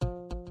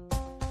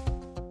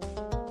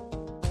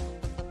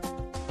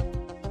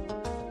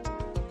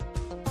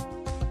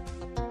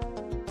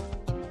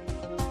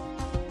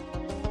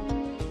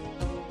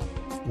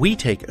We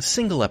take a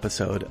single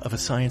episode of a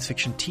science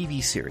fiction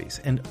TV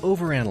series and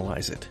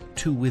overanalyze it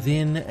to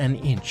within an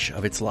inch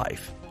of its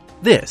life.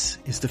 This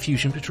is the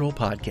Fusion Patrol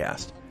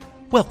Podcast.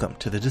 Welcome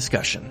to the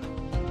discussion.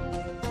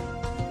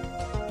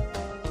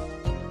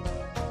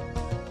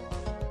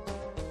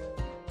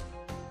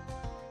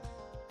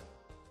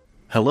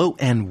 Hello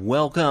and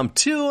welcome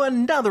to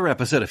another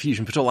episode of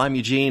Fusion Patrol. I'm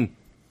Eugene.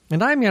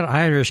 And I'm your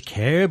Irish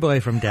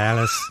cowboy from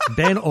Dallas,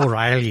 Ben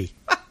O'Reilly.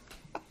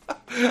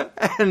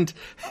 And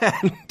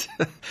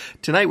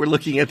tonight we're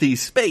looking at the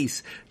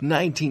Space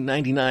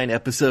 1999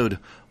 episode,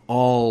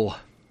 All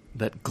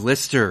That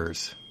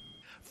Glisters.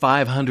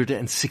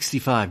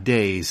 565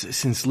 days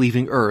since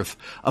leaving Earth,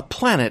 a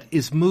planet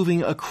is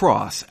moving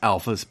across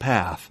Alpha's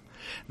path.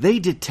 They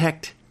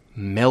detect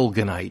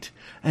Melganite,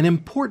 an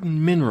important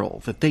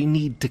mineral that they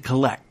need to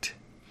collect.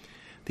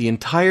 The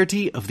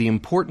entirety of the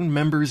important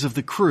members of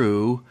the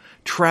crew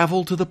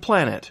travel to the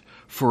planet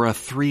for a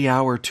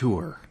 3-hour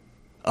tour.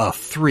 A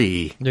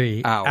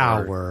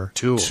 3-hour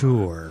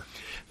tour.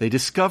 They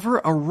discover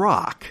a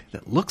rock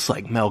that looks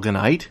like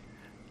Melganite,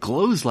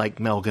 glows like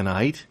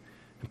Melganite,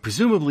 and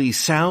presumably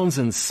sounds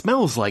and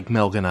smells like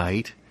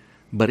Melganite,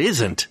 but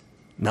isn't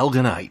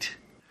Melganite.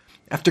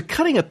 After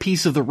cutting a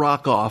piece of the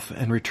rock off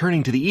and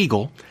returning to the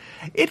Eagle,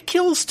 it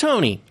kills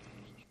Tony.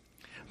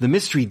 The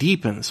mystery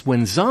deepens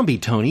when Zombie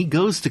Tony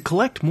goes to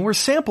collect more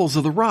samples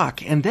of the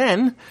rock, and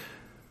then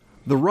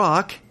the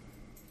rock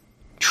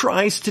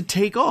tries to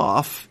take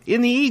off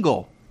in the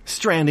Eagle,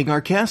 stranding our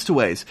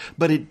castaways.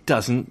 But it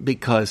doesn't,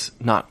 because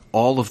not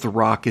all of the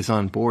rock is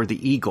on board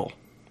the Eagle.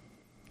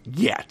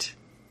 Yet.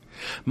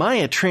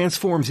 Maya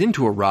transforms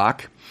into a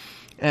rock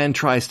and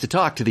tries to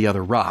talk to the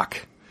other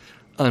rock.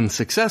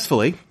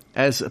 Unsuccessfully,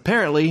 as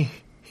apparently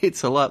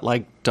it's a lot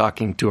like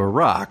talking to a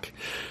rock.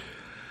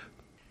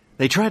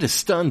 They try to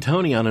stun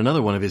Tony on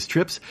another one of his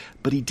trips,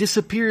 but he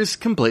disappears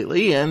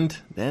completely and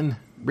then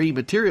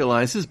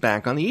rematerializes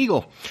back on the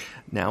Eagle.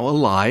 Now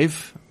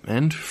alive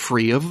and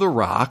free of the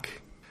rock,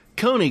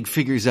 Koenig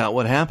figures out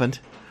what happened.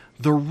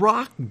 The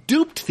rock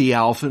duped the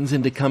Alphans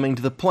into coming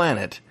to the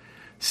planet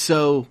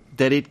so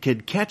that it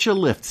could catch a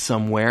lift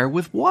somewhere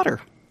with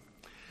water.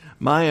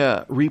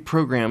 Maya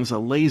reprograms a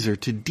laser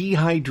to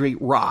dehydrate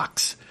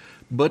rocks,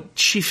 but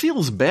she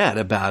feels bad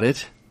about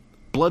it.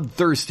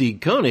 Bloodthirsty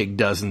Koenig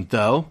doesn't,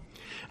 though.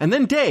 And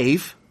then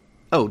Dave...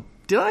 Oh,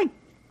 did I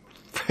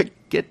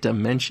forget to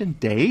mention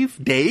Dave?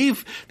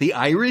 Dave, the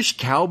Irish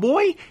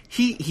cowboy?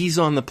 He's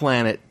on the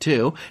planet,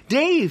 too.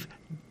 Dave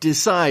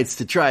decides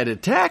to try to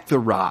attack the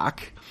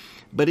rock,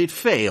 but it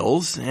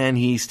fails, and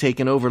he's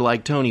taken over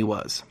like Tony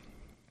was.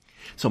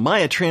 So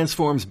Maya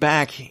transforms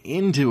back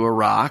into a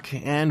rock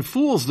and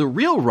fools the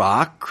real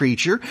rock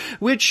creature,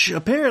 which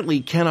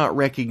apparently cannot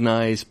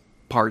recognize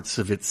parts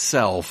of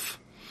itself.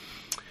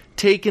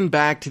 Taken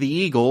back to the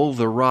Eagle,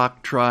 the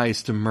rock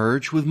tries to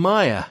merge with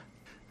Maya.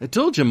 I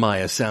told you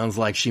Maya sounds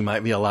like she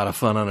might be a lot of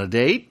fun on a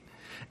date.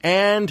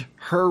 And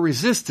her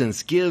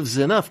resistance gives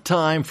enough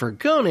time for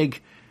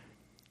Koenig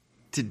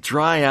to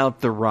dry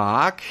out the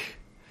rock.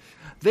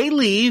 They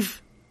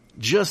leave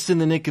just in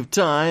the nick of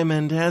time,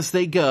 and as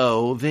they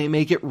go, they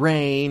make it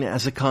rain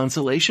as a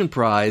consolation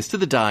prize to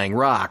the dying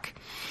rock,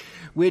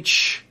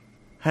 which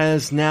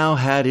has now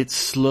had its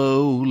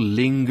slow,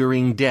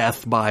 lingering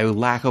death by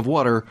lack of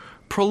water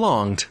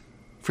prolonged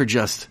for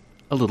just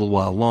a little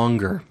while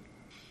longer.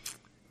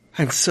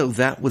 And so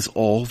that was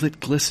All That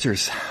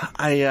Glisters.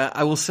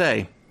 I will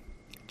say,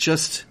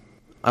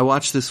 I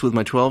watched this with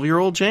my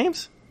 12-year-old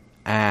James,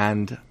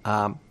 and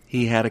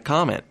he had a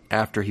comment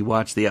after he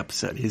watched the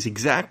episode. His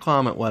exact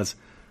comment was,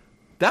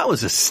 "That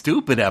was a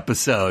stupid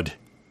episode."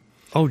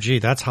 Oh, gee,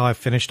 that's how I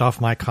finished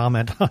off my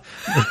comment.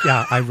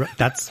 Yeah, I wrote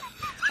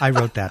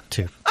that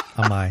too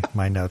on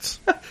my notes.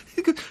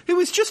 It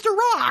was just a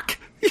rock.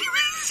 It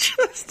was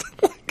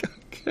just like,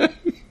 okay.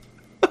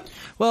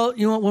 Well,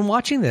 when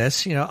watching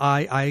this,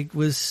 I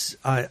was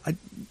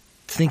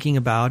thinking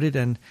about it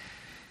and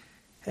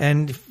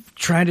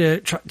trying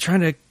to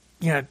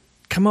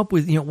come up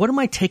with what am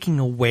I taking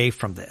away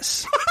from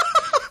this?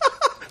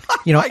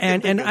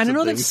 And I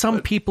know that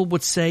some people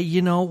would say,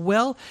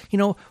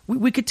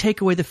 we could take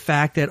away the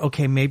fact that,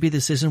 okay, maybe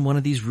this isn't one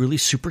of these really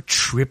super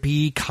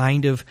trippy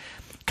kind of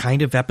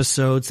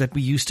episodes that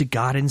we used to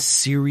got in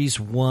series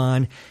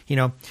 1.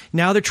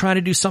 Now they're trying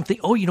to do something.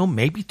 Oh,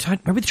 maybe they're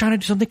trying to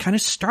do something kind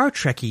of Star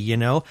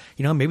Trek-y.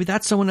 Maybe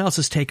that's someone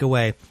else's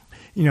takeaway.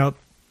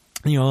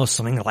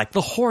 Something like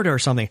the Horde or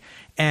something.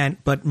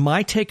 But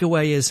my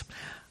takeaway is,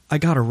 I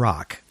got a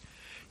rock.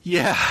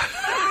 Yeah.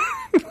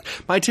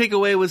 My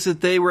takeaway was that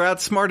they were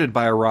outsmarted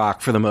by a rock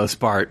for the most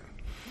part.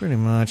 Pretty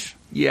much.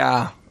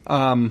 Yeah.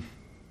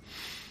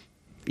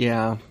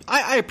 Yeah.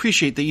 I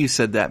appreciate that you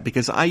said that,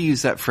 because I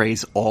use that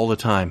phrase all the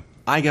time.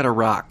 I got a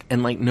rock,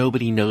 and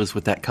nobody knows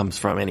what that comes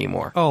from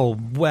anymore. Oh,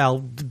 well,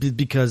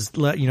 because,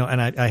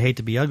 and I hate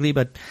to be ugly,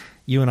 but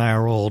you and I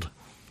are old.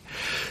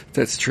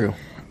 That's true.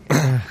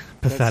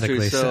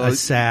 Pathetically. That's true. So,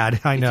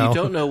 sad, I know. If you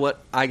don't know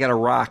what I got a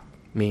rock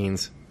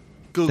means,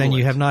 Google it. Then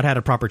you have not had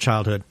a proper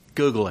childhood.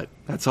 Google it.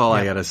 That's all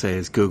I got to say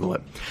is Google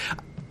it.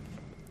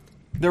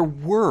 There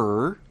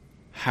were,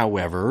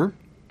 however,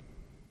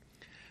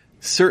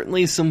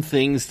 certainly some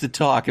things to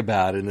talk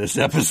about in this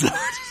episode.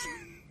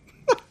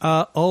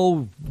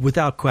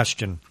 Without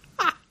question.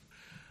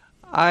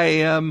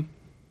 I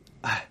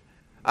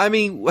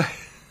mean,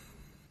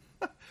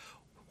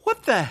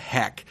 what the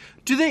heck?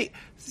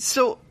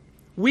 So,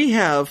 we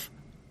have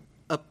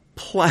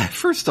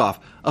first off,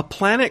 a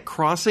planet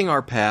crossing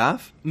our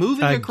path,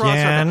 moving across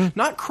our path.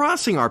 Not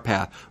crossing our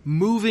path,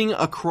 moving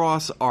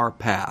across our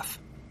path.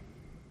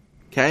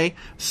 Okay?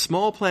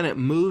 Small planet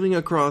moving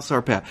across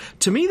our path.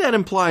 To me, that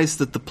implies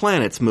that the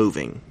planet's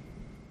moving.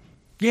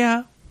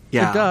 Yeah.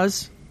 It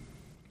does.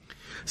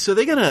 So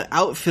they're going to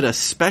outfit a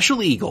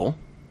special eagle,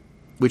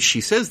 which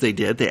she says they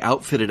did. They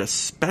outfitted a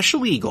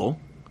special eagle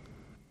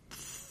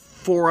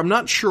for, I'm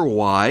not sure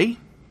why.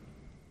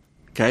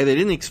 Okay, they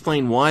didn't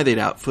explain why they'd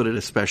outfitted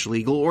a special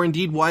eagle, or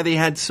indeed why they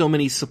had so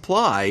many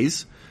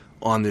supplies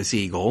on this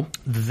eagle.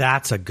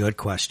 That's a good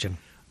question.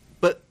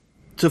 But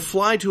to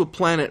fly to a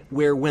planet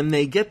where when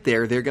they get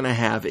there, they're going to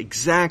have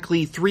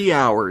exactly 3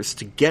 hours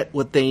to get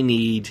what they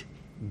need,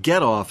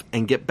 get off,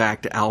 and get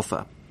back to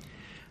Alpha.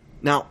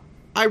 Now,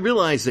 I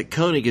realize that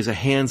Koenig is a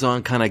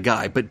hands-on kind of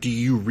guy, but do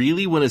you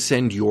really want to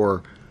send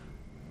your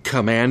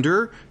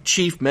commander,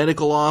 chief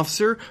medical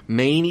officer,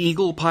 main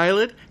eagle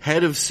pilot,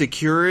 head of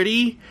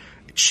security,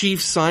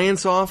 chief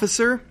science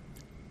officer,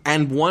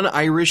 and one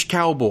Irish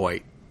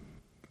cowboy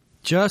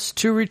just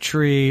to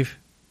retrieve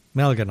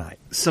Melganite,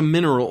 some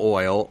mineral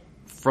oil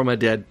from a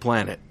dead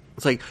planet?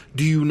 It's like,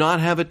 do you not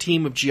have a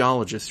team of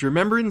geologists?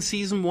 Remember in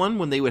season 1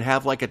 when they would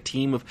have like a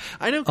team of...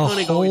 I know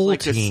Koenig always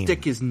liked to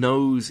stick his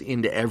nose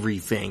into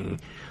everything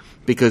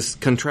because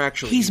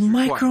contractually he's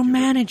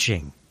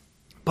micromanaging.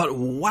 But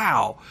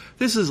wow,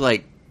 this is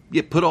like,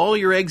 you put all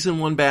your eggs in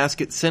one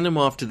basket, send them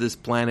off to this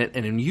planet,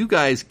 and when you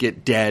guys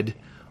get dead,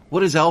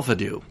 what does Alpha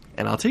do?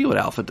 And I'll tell you what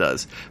Alpha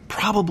does.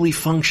 Probably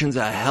functions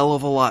a hell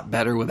of a lot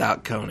better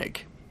without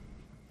Koenig.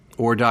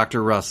 Or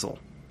Dr. Russell.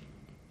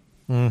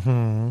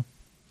 Mm-hmm.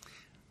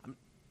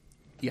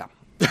 Yeah.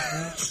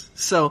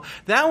 So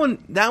that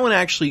one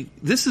actually,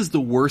 this is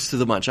the worst of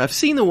the bunch. I've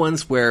seen the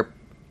ones where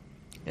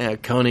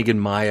Koenig and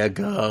Maya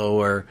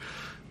go, or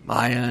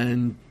Maya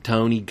and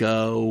Tony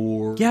go,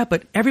 or... Yeah,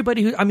 but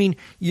everybody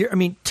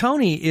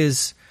Tony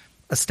is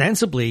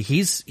ostensibly,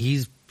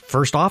 he's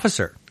first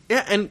officer.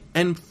 Yeah,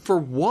 and for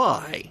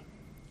why?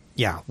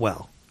 Yeah,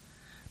 well,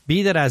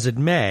 be that as it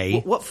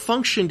may... What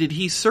function did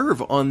he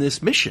serve on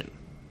this mission?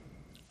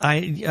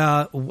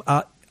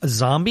 A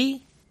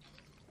zombie?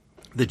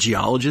 The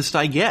geologist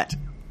I get.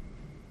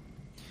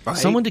 Right?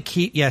 Someone to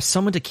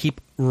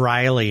keep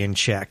Riley in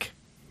check.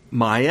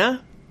 Maya?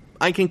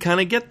 I can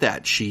kind of get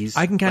that.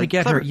 I can kind of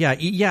get her. Yeah.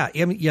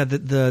 I mean,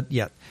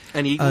 yeah.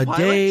 An eagle pilot?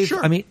 Dave,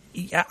 sure.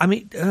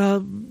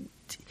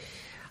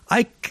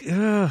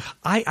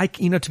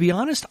 To be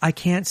honest, I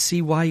can't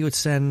see why you would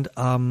send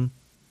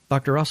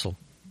Dr. Russell.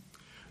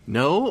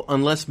 No,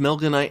 unless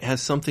Melganite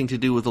has something to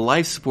do with the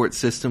life support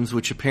systems,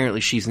 which apparently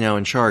she's now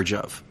in charge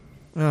of.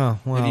 Oh,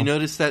 well. Have you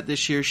noticed that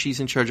this year she's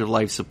in charge of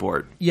life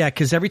support? Yeah,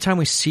 because every time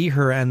we see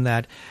her and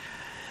that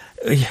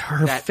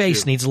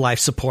face needs life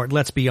support,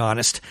 let's be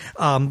honest.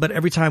 But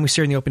every time we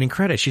see her in the opening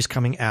credits, she's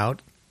coming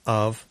out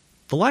of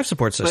the life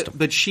support system.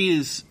 But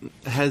she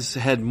has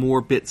had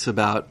more bits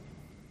about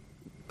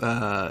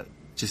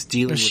just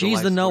dealing with the life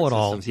support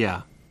know-it-all. systems.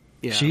 Yeah.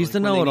 She's like the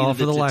know-it-all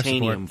for the life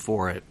support. Titanium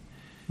for it.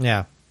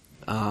 Yeah.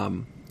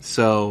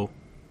 So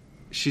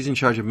she's in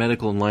charge of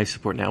medical and life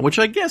support now, which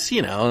I guess,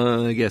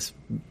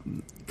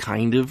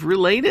 kind of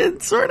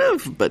related, sort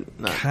of, but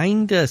not.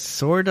 Kinda,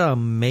 sorta,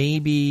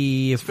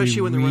 maybe, if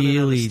especially when they're running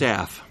out of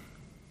staff.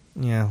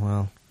 Yeah,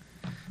 well.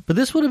 But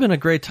this would have been a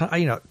great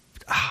time,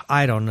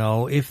 I don't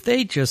know. If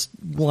they just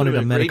wanted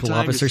a medical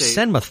officer,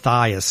 send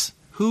Matthias.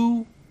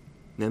 Who?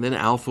 And then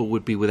Alpha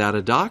would be without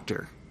a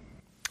doctor.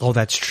 Oh,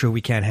 that's true.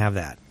 We can't have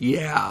that.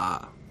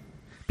 Yeah.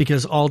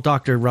 Because all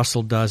Dr.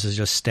 Russell does is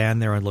just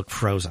stand there and look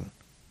frozen.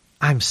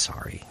 I'm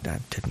sorry. I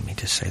didn't mean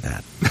to say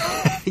that.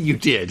 You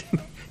did.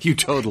 You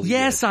totally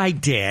yes, did. I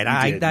did.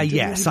 I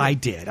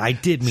did. I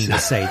did mean to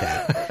say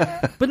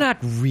that. But not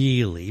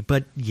really.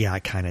 But yeah, I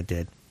kind of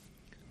did.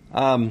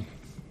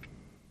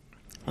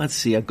 Let's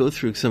see. I'll go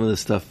through some of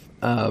this stuff.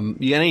 You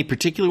got any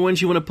particular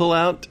ones you want to pull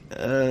out?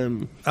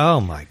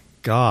 Oh, my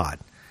God.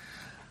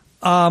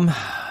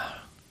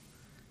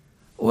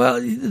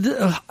 Well,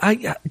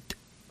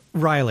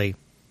 Riley.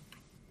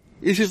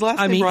 Is his last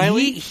name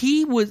Riley?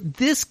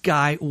 This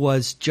guy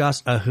was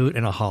just a hoot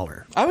and a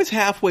holler. I was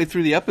halfway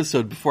through the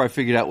episode before I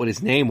figured out what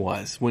his name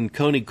was, when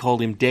Koenig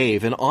called him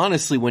Dave. And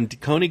honestly, when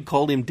Koenig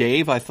called him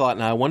Dave, I thought,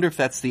 now I wonder if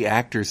that's the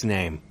actor's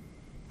name.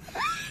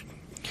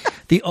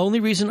 The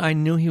only reason I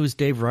knew he was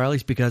Dave Riley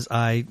is because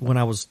when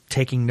I was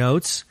taking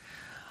notes,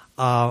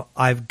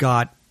 I've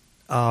got,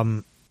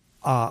 I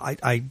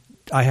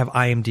have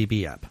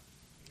IMDb up.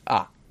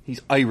 Ah,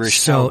 he's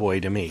Irish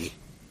cowboy to me.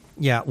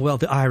 Yeah, well,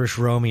 the Irish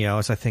Romeo,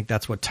 as I think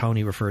that's what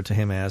Tony referred to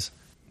him as.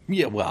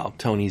 Yeah, well,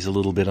 Tony's a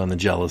little bit on the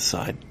jealous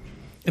side.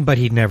 But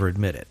he'd never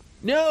admit it.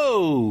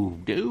 No,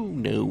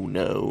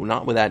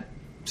 not with that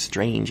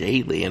strange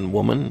alien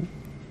woman.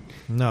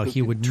 No,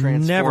 he would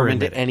Transform never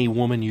into admit it. any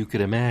woman you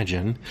could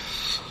imagine.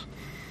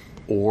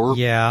 Or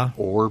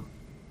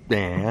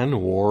man,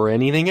 or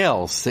anything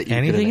else that you could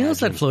Anything else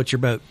that imagine. floats your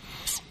boat?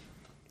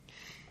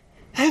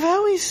 I've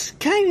always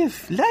kind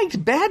of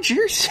liked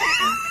badgers.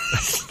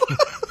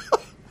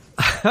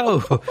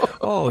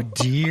 Oh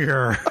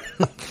dear.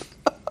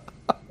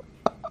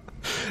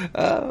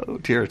 Oh,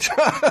 dear.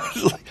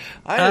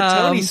 I had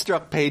a Tony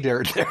struck pay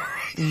dirt there.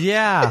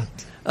 Yeah.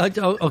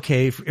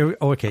 Okay. You're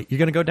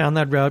going to go down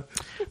that road.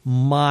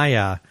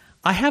 Maya,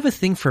 I have a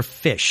thing for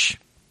fish.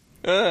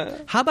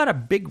 How about a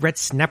big red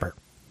snapper?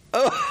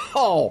 I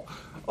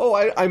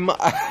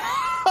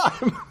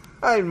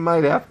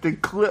might have to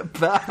clip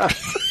that.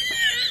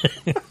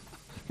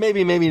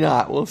 Maybe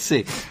not. We'll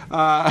see.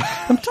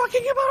 I'm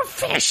talking about a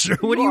fish.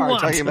 What do you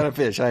want? Talking about a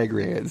fish. I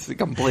agree. It's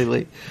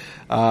completely.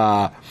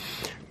 And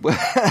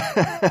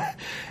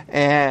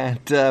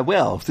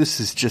well, this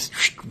is just.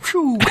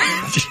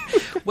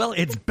 Well,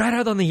 it's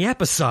better than the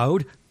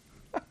episode.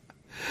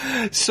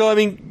 So I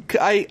mean,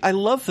 I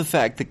love the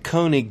fact that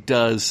Koenig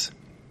does,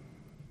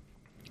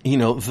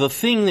 the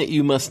thing that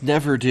you must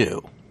never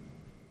do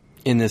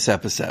in this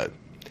episode.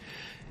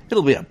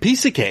 It'll be a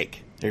piece of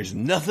cake. There's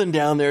nothing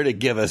down there to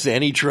give us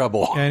any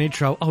trouble. Any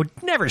trouble? Oh,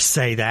 never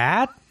say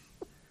that.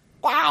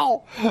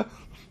 Wow.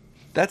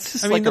 That's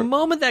just the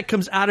moment that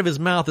comes out of his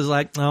mouth is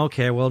like,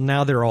 okay, well,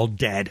 now they're all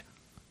dead.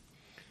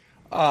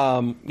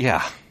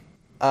 Yeah.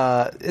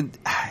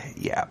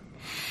 Yeah.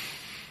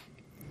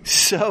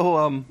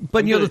 So,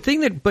 but the thing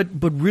that, but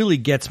really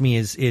gets me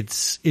is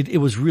it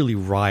was really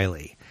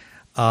Riley.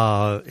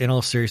 In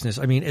all seriousness,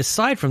 I mean,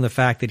 aside from the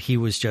fact that he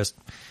was just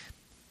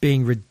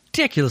being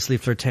ridiculously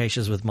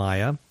flirtatious with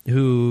Maya,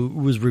 who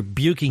was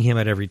rebuking him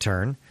at every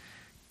turn.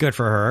 Good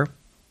for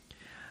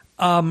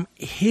her.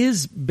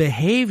 His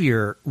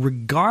behavior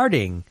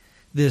regarding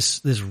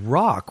this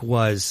rock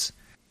was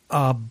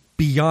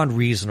beyond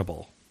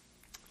reasonable.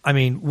 I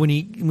mean, when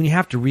you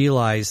have to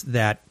realize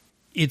that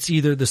it's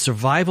either the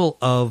survival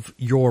of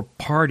your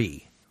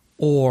party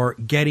or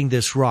getting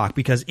this rock,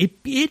 because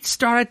it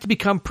started to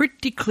become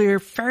pretty clear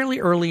fairly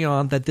early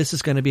on that this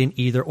is going to be an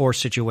either-or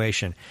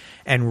situation.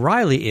 And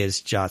Riley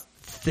is just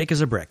thick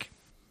as a brick.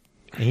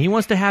 And he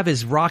wants to have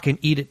his rock and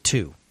eat it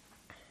too.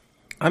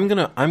 I'm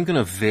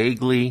gonna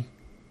vaguely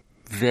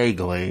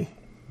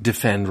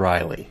defend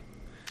Riley.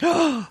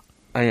 I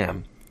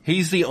am.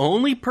 He's the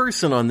only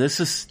person on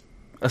this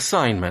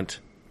assignment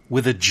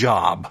with a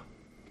job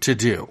to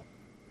do.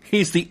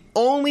 He's the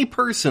only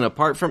person,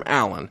 apart from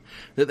Alan,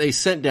 that they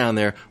sent down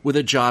there with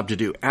a job to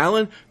do.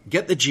 Alan,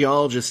 get the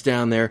geologist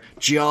down there.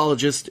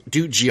 Geologist,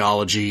 do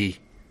geology.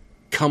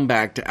 Come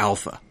back to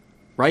Alpha.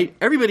 Right?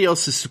 Everybody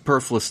else is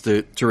superfluous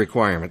to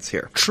requirements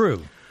here.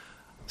 True.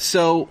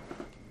 So,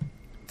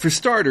 for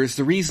starters,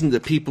 the reason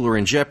that people are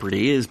in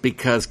jeopardy is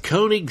because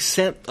Koenig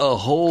sent a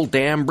whole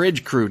damn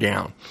bridge crew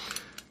down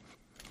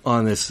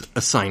on this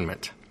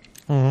assignment.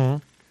 Mm-hmm.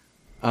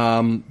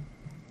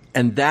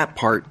 And that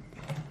part,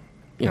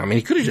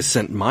 he could have just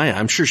sent Maya.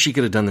 I'm sure she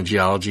could have done the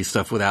geology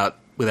stuff without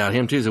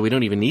him too, so we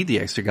don't even need the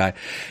extra guy.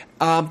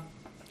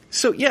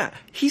 So yeah,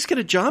 he's got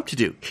a job to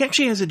do. He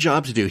actually has a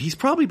job to do. He's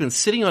probably been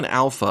sitting on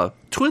Alpha,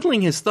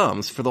 twiddling his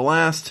thumbs for the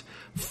last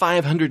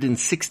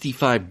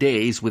 565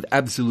 days with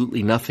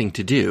absolutely nothing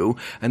to do,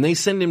 and they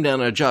send him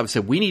down on a job and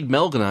said, we need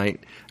Melganite,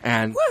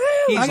 and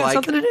he's I got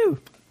something to do.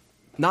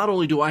 Not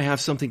only do I have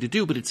something to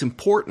do, but it's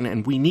important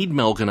and we need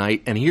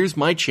Melganite, and here's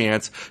my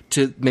chance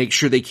to make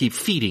sure they keep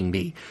feeding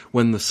me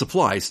when the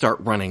supplies start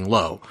running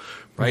low.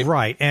 Right?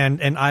 Right,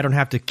 and I don't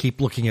have to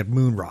keep looking at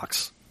moon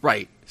rocks.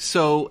 Right.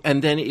 So,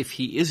 and then if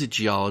he is a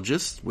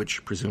geologist,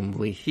 which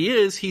presumably he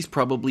is, he's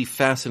probably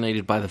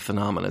fascinated by the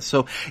phenomena.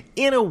 So,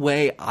 in a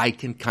way, I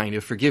can kind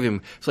of forgive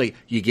him. It's like,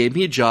 you gave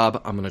me a job,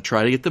 I'm going to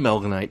try to get the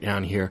Melganite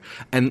down here.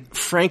 And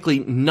frankly,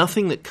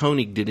 nothing that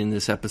Koenig did in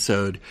this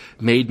episode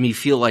made me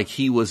feel like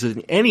he was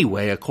in any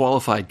way a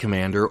qualified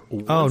commander.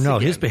 Oh, no,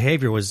 his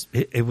behavior was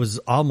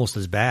almost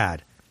as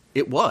bad.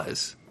 It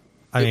was.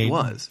 It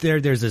was.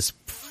 There's this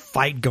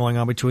fight going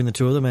on between the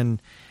two of them,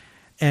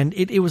 and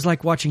it was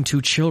like watching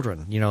two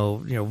children,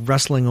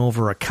 wrestling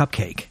over a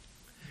cupcake.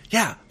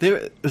 Yeah,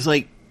 it was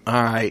like,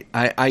 all right,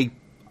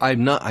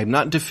 I'm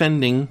not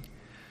defending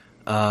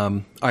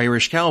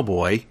Irish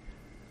Cowboy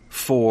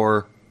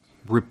for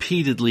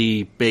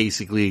repeatedly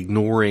basically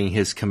ignoring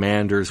his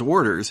commander's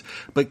orders,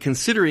 but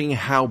considering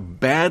how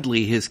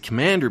badly his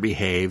commander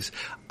behaves,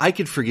 I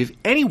could forgive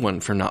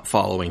anyone for not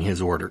following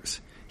his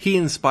orders. He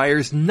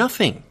inspires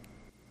nothing.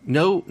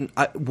 No,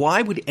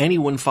 why would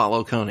anyone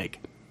follow Koenig?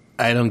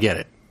 I don't get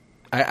it.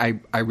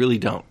 I really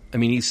don't. I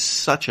mean,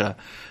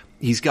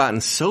 he's gotten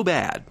so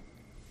bad.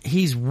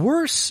 He's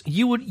worse.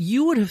 You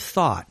would have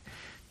thought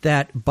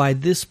that by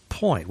this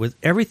point, with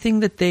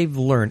everything that they've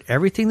learned,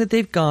 everything that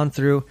they've gone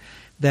through,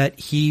 that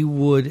he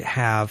would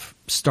have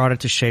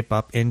started to shape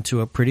up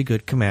into a pretty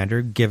good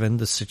commander given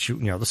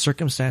the the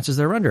circumstances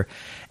they're under.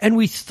 And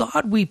we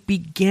thought we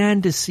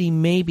began to see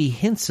maybe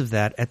hints of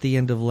that at the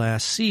end of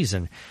last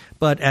season.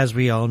 But as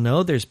we all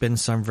know, there's been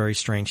some very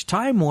strange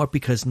time warp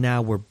because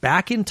now we're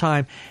back in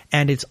time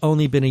and it's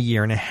only been a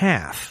year and a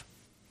half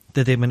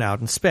that they've been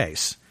out in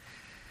space.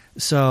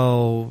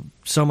 So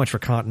much for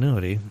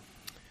continuity.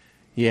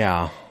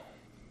 Yeah.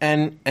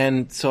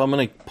 And so I'm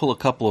going to pull a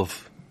couple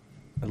of,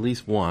 at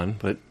least one,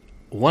 but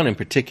one in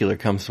particular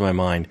comes to my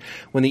mind.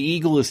 When the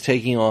Eagle is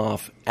taking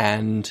off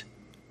and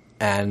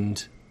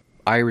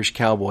Irish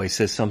Cowboy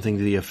says something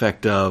to the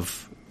effect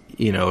of,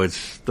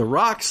 it's the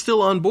Rock's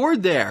still on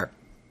board there.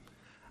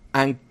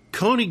 And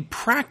Koenig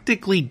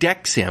practically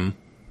decks him,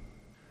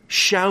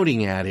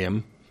 shouting at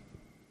him,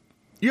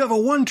 "You have a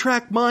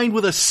one-track mind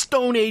with a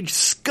Stone Age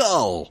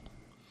skull.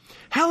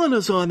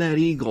 Helena's on that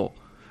Eagle,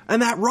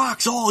 and that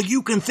Rock's all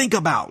you can think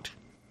about.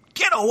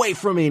 Get away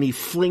from me," and he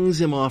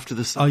flings him off to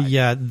the side. Oh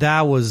yeah,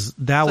 that was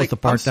the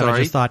part that I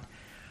just thought,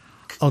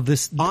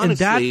 this.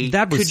 Honestly, and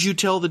that was. Could you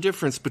tell the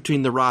difference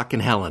between the Rock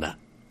and Helena?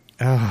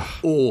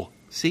 Oh,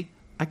 see,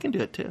 I can do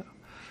it too.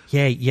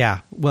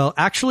 Yeah. Well,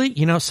 actually,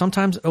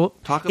 sometimes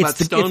talk about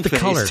it's the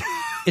color.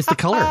 It's the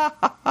color.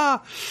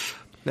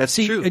 That's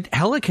true.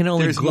 Helena can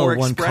only There's glow more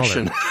one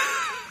expression.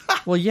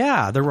 color. Well,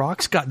 yeah, the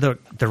Rock's got the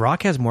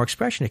Rock has more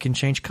expression. It can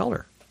change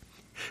color.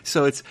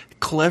 So it's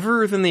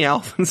cleverer than the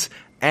Alphans,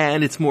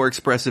 and it's more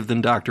expressive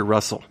than Dr.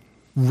 Russell.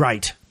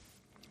 Right.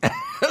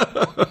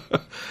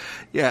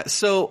 Yeah.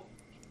 So,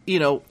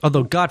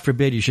 although God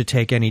forbid you should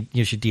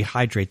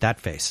dehydrate that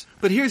face.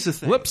 But here's the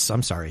thing. Whoops,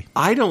 I'm sorry.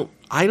 I don't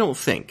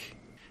think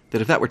that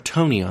if that were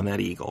Tony on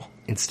that Eagle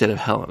instead of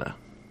Helena,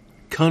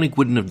 Koenig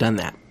wouldn't have done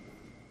that.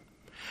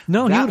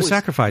 No, he would have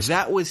sacrificed.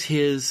 That was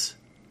his,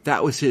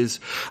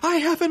 "I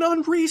have an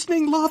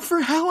unreasoning love for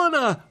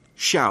Helena"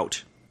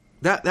 shout.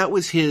 That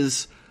was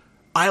his,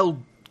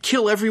 "I'll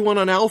kill everyone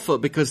on Alpha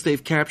because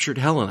they've captured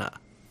Helena."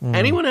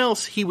 Anyone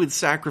else, he would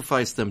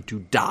sacrifice them to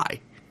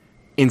die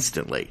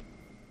instantly.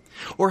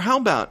 Or how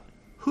about,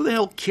 who the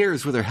hell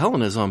cares whether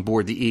Helena's on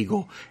board the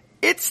Eagle?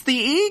 It's the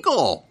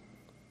Eagle!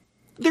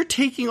 They're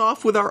taking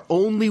off with our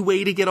only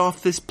way to get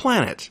off this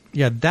planet.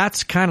 Yeah,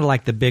 that's kind of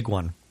like the big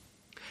one.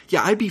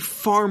 Yeah, I'd be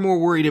far more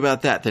worried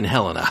about that than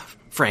Helena,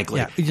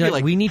 frankly. Yeah,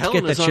 like, we need to get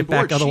Helena's that ship on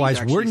board, back,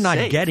 otherwise we're not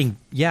safe.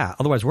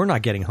 otherwise we're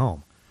not getting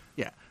home.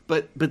 Yeah,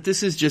 but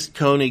this is just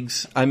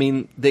Koenig's. I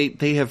mean,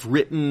 they have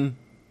written.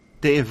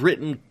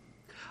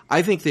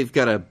 I think they've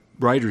got a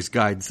writer's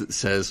guide that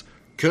says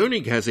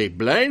Koenig has a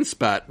blind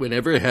spot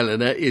whenever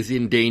Helena is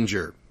in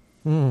danger,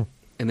 and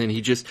then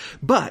he just.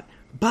 But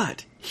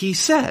he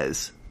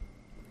says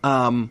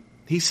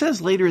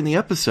later in the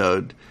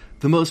episode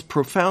the most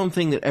profound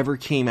thing that ever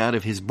came out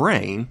of his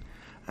brain,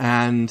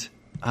 and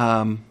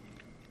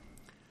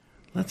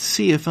let's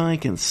see if I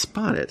can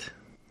spot it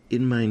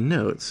in my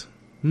notes.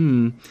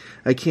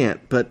 I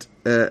can't, but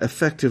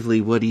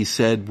effectively what he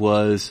said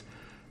was,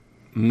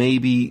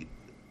 maybe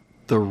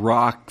the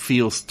Rock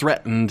feels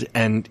threatened,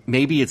 and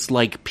maybe it's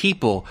like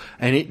people,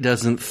 and it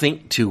doesn't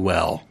think too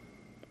well.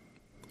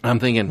 I'm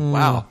thinking,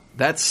 wow,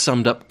 that's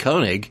summed up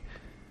Koenig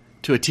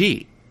to a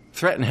T.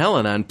 Threaten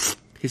Helena, and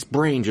his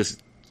brain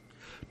just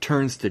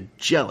turns to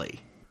jelly.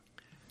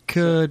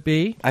 Could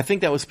be. I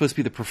think that was supposed to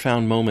be the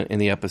profound moment in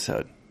the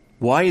episode.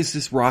 Why is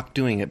this Rock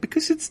doing it?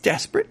 Because it's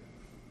desperate.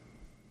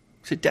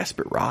 It's a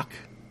desperate Rock.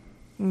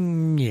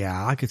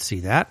 Yeah, I could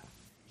see that.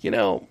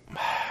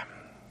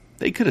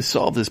 They could have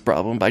solved this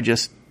problem by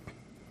just,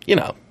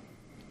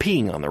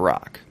 peeing on the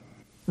Rock.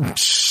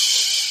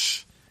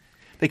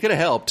 They could have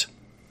helped.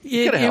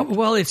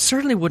 Well, it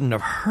certainly wouldn't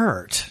have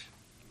hurt.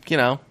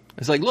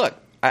 It's like, look,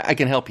 I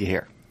can help you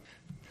here.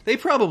 They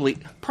probably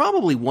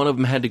one of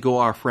them had to go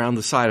off around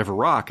the side of a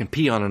rock and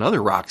pee on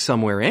another rock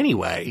somewhere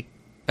anyway,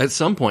 at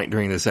some point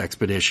during this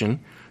expedition.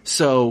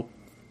 So,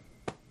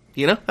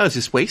 that was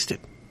just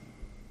wasted.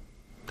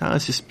 That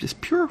was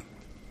just pure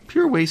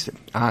wasted.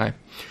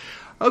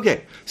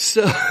 Okay,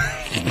 so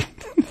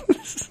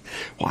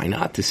why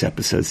not? This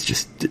episode's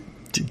just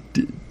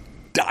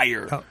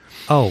dire.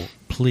 Oh,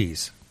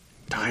 please.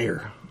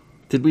 Dire.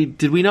 Did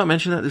we not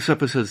mention that this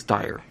episode's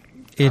dire?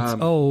 It's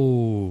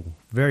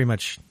very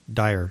much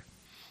dire,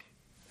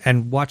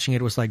 and watching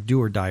it was like do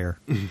or dire.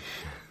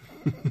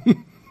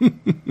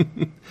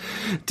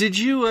 Did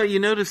you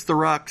notice the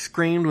Rock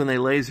screamed when they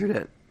lasered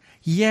it?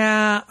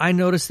 Yeah, I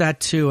noticed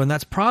that too, and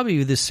that's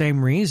probably the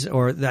same reason,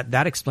 or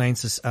that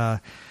explains this,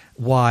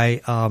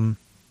 why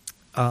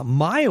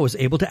Maya was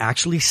able to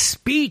actually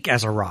speak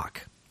as a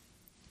Rock.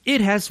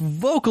 It has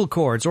vocal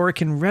cords, or it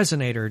can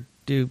resonate or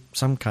do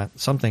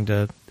something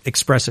to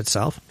express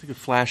itself. I think it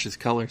flashes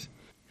colors.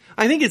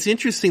 I think it's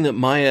interesting that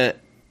Maya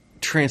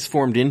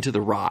transformed into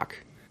the Rock,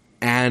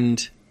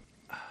 and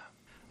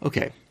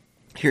okay,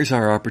 here's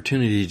our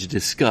opportunity to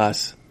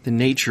discuss the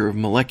nature of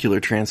molecular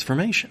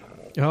transformation.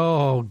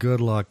 Oh, good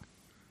luck.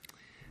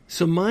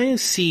 So Maya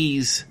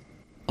sees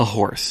a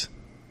horse.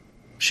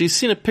 She's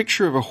seen a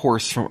picture of a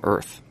horse from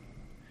Earth.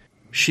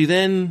 She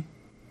then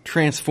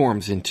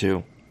transforms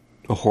into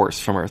a horse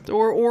from Earth,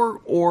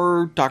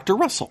 or Dr.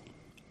 Russell,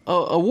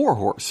 a war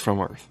horse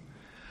from Earth.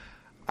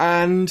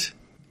 And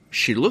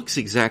she looks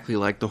exactly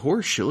like the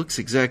horse. She looks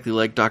exactly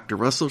like Dr.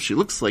 Russell. She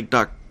looks like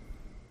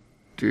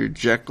Dr.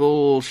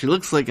 Jekyll. She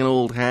looks like an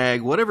old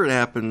hag, whatever it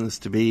happens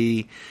to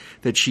be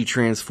that she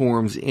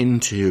transforms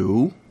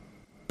into.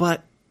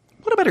 But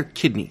what about her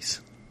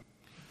kidneys?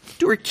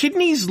 Do her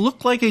kidneys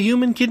look like a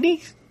human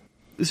kidney?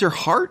 Is her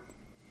heart?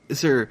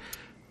 Is her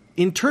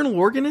internal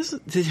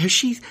organism? Has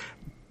she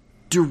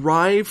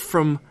derived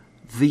from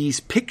these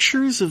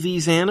pictures of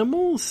these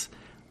animals?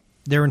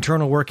 Their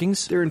internal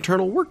workings? Their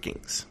internal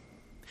workings.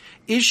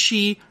 Is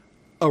she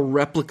a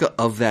replica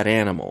of that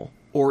animal,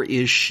 or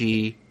is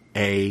she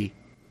a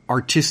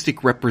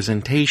artistic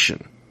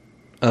representation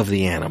of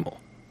the animal?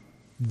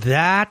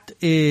 That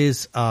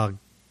is a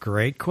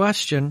great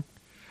question.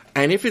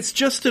 And if it's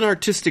just an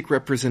artistic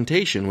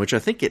representation, which I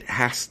think it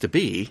has to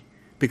be,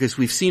 because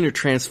we've seen her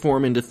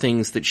transform into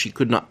things that she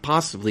could not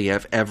possibly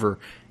have ever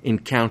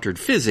encountered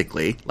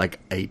physically, like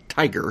a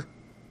tiger,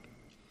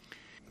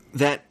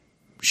 that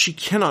she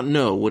cannot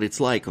know what it's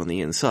like on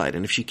the inside.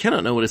 And if she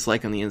cannot know what it's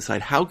like on the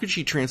inside, how could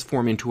she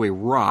transform into a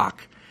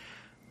rock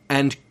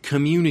and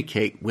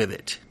communicate with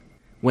it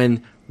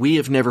when we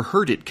have never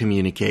heard it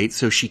communicate,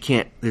 so she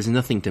can't, there's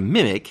nothing to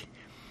mimic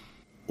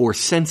or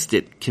sensed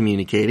it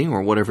communicating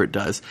or whatever it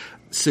does.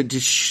 So it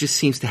just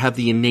seems to have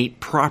the innate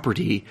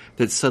property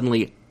that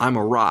suddenly I'm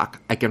a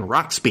rock. I can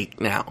rock speak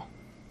now.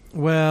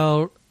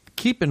 Well,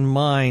 keep in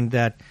mind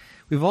that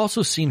we've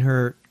also seen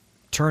her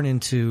turn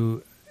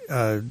into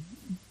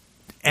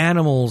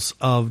animals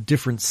of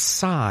different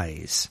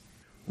size,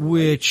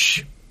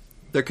 which...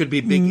 There could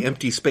be big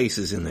empty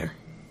spaces in there.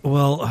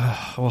 Well,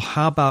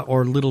 how about,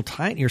 or little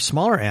tiny or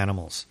smaller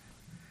animals?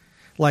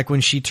 Like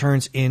when she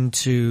turns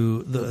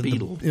into the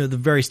beetle. The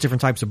various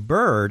different types of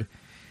bird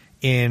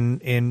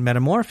in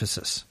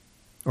Metamorphosis,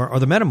 or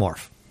the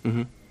Metamorph.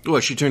 Mm-hmm.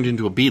 Well, she turned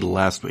into a beetle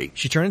last week.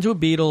 She turned into a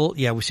beetle.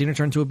 Yeah, we've seen her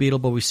turn into a beetle,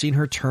 but we've seen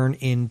her turn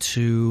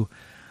into,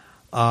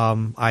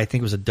 I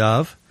think it was a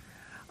dove.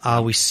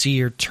 We see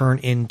her turn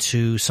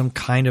into some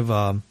kind of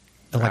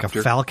like a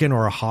falcon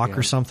or a hawk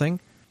or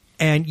something.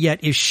 And yet,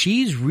 if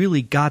she's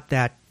really got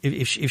that,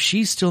 if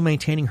she's still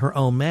maintaining her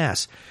own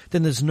mass,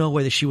 then there's no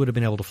way that she would have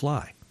been able to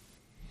fly.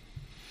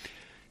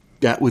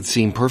 That would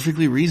seem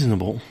perfectly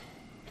reasonable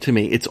to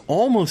me. It's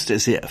almost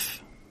as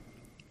if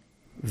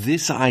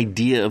this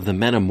idea of the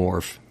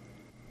metamorph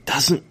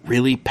doesn't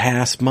really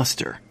pass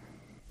muster.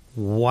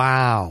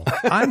 Wow.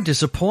 I'm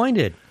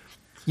disappointed.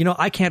 You know,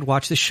 I can't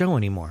watch this show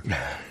anymore.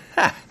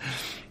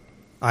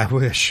 I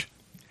wish.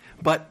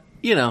 But,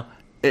 you know,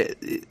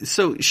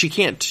 so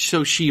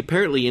she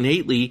apparently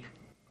innately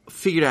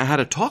figured out how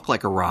to talk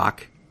like a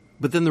rock,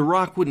 but then the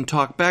rock wouldn't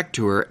talk back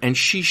to her, and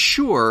she's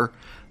sure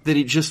that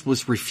it just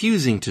was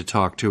refusing to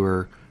talk to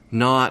her,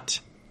 not...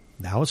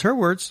 That was her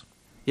words.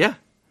 Yeah.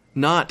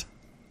 Not,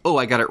 oh,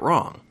 I got it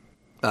wrong.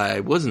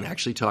 I wasn't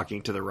actually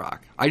talking to the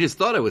rock. I just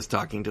thought I was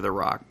talking to the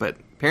rock, but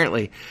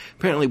apparently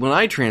when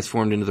I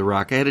transformed into the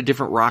rock, I had a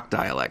different rock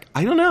dialect.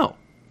 I don't know.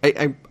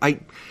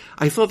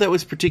 I thought that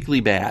was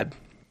particularly bad.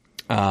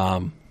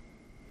 I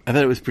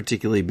thought it was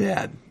particularly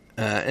bad.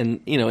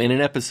 And, you know, in an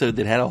episode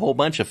that had a whole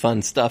bunch of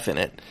fun stuff in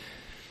it.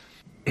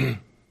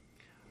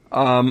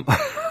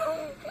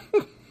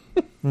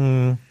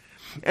 And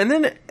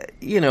then,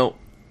 you know,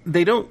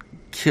 they don't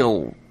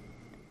kill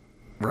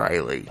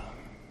Riley,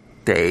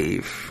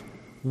 Dave.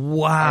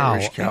 Wow.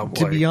 Irish cowboy.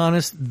 To be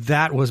honest,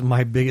 that was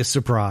my biggest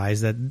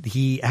surprise, that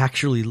he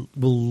actually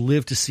will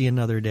live to see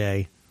another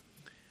day.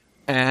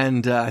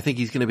 And I think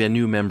he's going to be a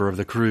new member of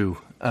the crew.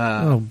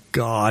 Oh,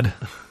 God.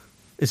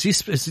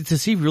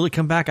 Does he really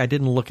come back? I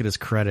didn't look at his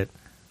credit.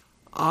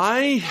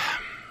 I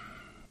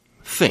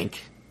think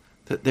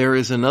that there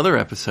is another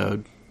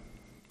episode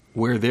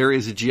where there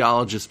is a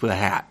geologist with a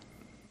hat.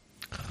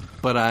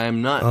 But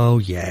I'm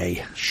not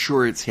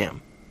sure it's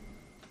him.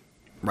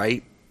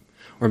 Right?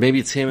 Or maybe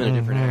it's him and a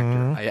different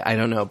actor. I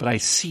don't know. But I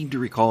seem to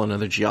recall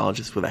another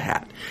geologist with a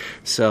hat.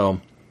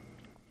 So,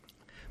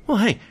 well,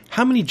 hey,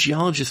 how many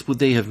geologists would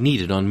they have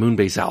needed on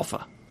Moonbase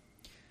Alpha?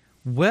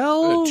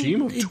 Well, a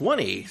team of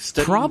 20.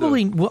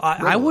 Probably. Well,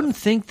 I wouldn't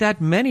think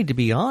that many, to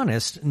be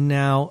honest.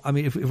 Now, I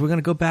mean, if we're going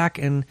to go back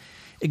and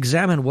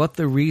examine what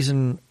the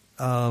reason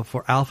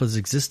for Alpha's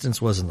existence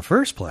was in the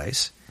first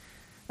place,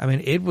 I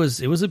mean, it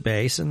was a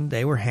base, and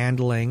they were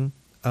handling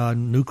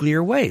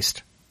nuclear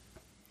waste.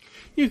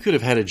 You could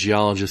have had a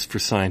geologist for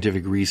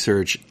scientific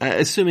research,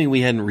 assuming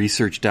we hadn't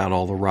researched out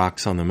all the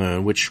rocks on the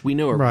moon, which we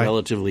know are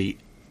relatively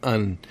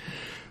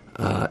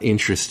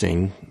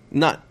uninteresting.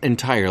 Not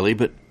entirely,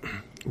 but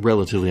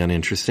relatively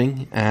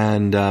uninteresting.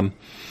 And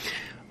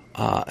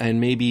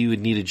maybe you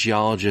would need a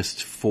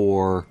geologist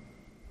for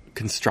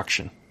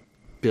construction.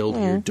 Build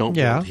here, don't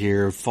build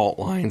here, fault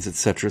lines,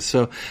 etc.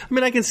 So, I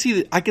mean, I can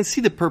see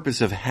the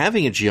purpose of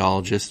having a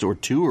geologist, or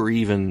two, or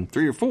even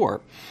three or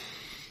four.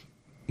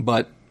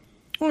 But,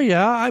 well,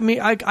 yeah, I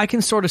mean, I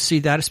can sort of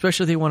see that,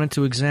 especially if they wanted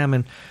to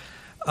examine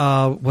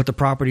what the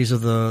properties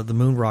of the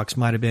moon rocks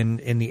might have been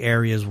in the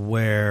areas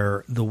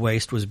where the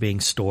waste was being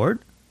stored.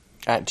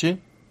 At two?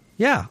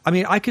 Yeah, I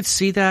mean, I could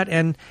see that,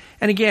 and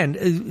again,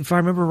 if I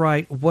remember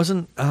right,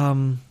 wasn't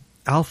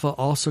Alpha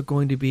also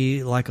going to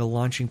be like a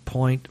launching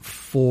point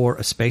for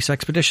a space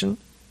expedition?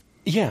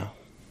 Yeah.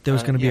 There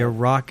was going to be a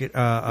rocket ship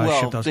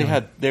that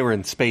was they were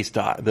in space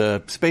dock.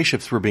 The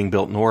spaceships were being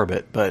built in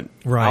orbit, but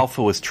Right.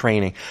 Alpha was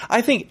training.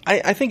 I think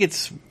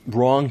it's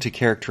wrong to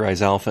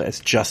characterize Alpha as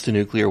just a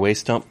nuclear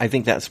waste dump. I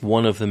think that's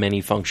one of the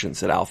many functions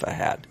that Alpha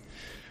had.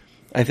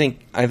 I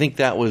think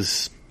that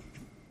was,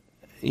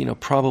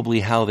 probably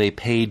how they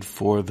paid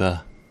for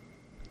the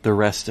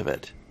rest of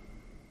it.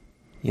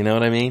 You know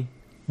what I mean?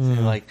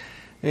 Mm-hmm. Like,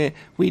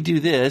 we do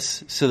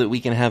this so that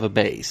we can have a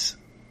base,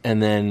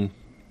 and then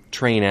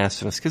train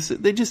astronauts, because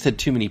they just had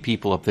too many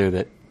people up there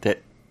that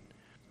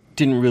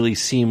didn't really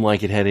seem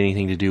like it had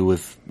anything to do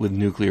with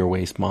nuclear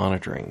waste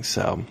monitoring.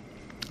 So,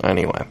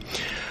 anyway.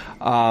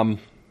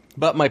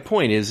 But my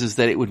point is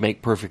that it would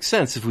make perfect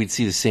sense if we'd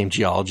see the same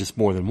geologist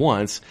more than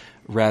once,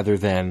 rather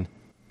than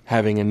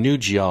having a new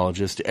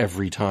geologist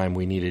every time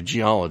we need a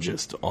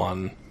geologist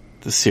on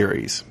the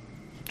series.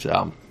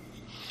 So,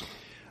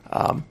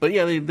 but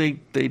yeah, they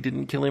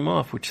didn't kill him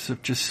off, which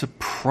just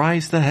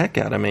surprised the heck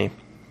out of me.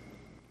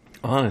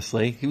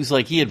 Honestly, he was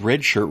like he had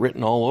red shirt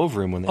written all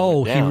over him when they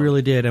went down. He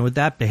really did. And with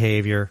that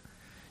behavior,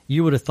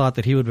 you would have thought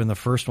that he would have been the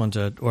first one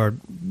to, or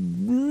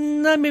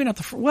maybe not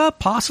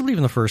possibly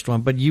even the first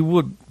one, but you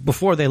would,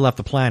 before they left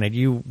the planet,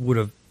 you would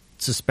have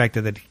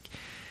suspected that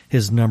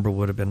his number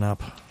would have been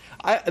up.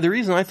 The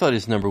reason I thought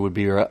his number would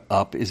be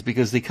up is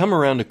because they come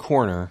around a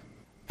corner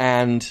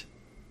and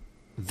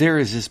there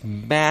is this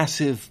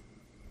massive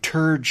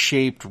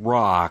turd-shaped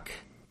rock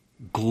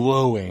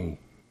glowing,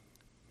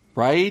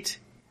 right?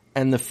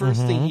 And the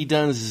first thing he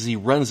does is he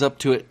runs up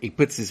to it, he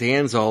puts his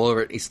hands all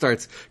over it, he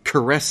starts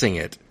caressing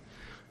it.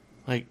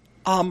 Like,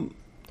 I'm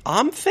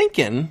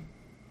thinking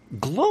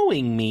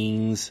glowing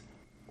means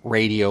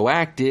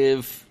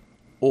radioactive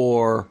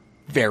or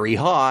very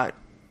hot,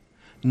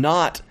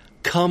 not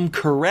come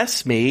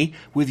caress me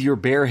with your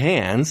bare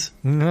hands.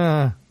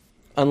 Nah.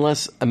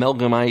 Unless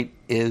amalgamite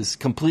is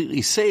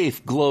completely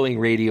safe glowing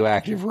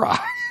radioactive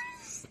rock.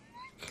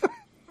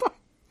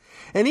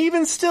 And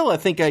even still, I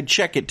think I'd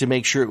check it to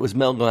make sure it was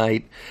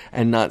amalgamite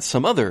and not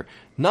some other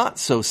not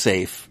so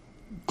safe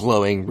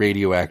glowing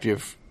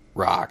radioactive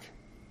rock.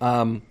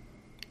 That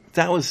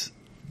was...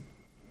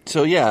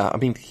 So yeah, I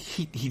mean,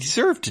 he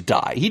deserved to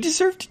die. He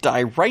deserved to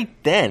die right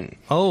then.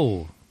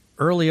 Oh,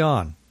 early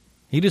on.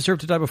 He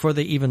deserved to die before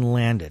they even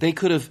landed. They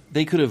could have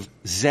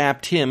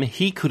zapped him.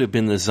 He could have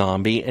been the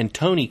zombie, and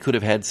Tony could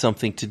have had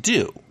something to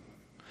do.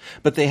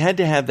 But they had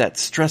to have that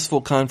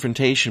stressful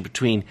confrontation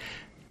between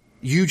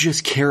you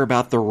just care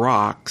about the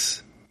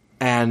rocks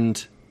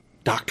and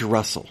Dr.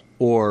 Russell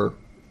or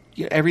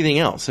everything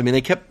else. I mean,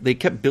 they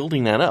kept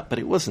building that up, but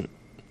it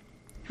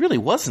really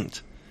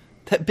wasn't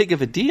that big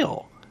of a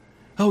deal.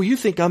 Oh, you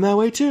think I'm that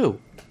way too?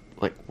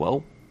 Like,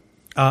 well,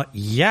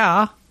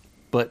 yeah,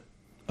 but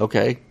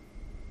okay.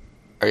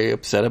 Are you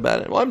upset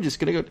about it? Well, I'm just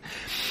going to go...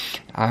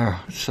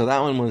 so that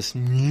one was...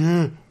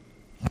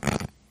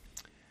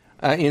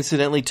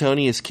 incidentally,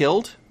 Tony is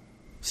killed.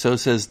 So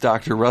says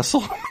Dr.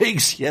 Russell.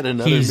 Makes yet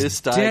another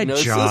misdiagnosis. Dead,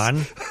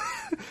 John.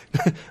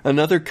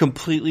 Another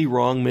completely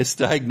wrong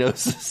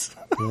misdiagnosis.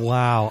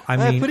 Wow. I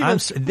mean,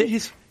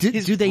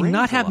 do they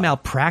not have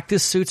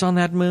malpractice suits on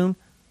that moon?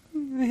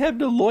 They have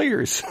no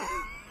lawyers.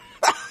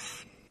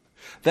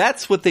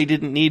 That's what they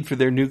didn't need for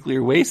their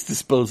nuclear waste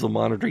disposal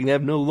monitoring. They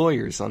have no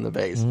lawyers on the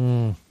base.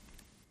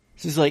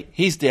 She's like,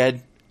 he's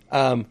dead.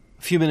 A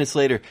few minutes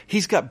later,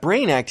 he's got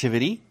brain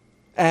activity,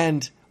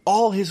 and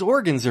all his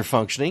organs are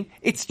functioning.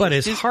 But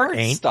his heart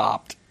ain't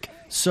stopped.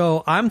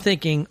 So I'm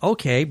thinking,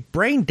 okay,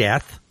 brain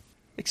death.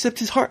 Except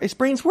his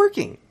brain's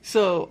working.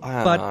 So,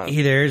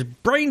 there's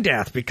brain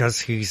death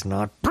because he's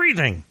not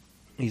breathing.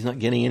 He's not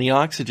getting any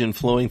oxygen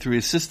flowing through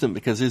his system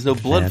because there's no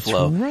blood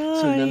flow.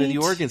 Right. So none of the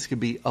organs could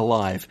be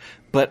alive.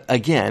 But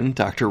again,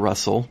 Dr.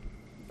 Russell.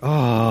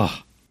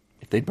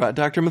 If they'd brought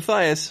Dr.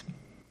 Mathias,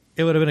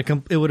 it would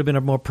have been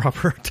a more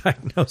proper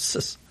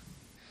diagnosis.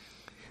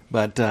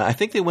 But I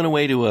think they went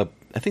away to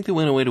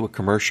a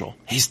commercial.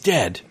 He's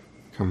dead.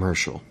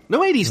 Commercial.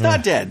 No, wait, he's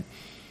not dead.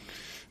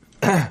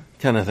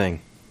 Kind of thing.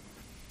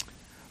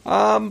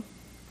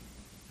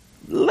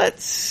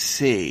 Let's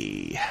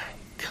see.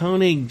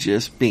 Koenig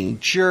just being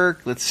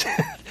jerk. This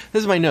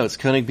is my notes.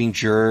 Koenig being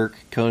jerk.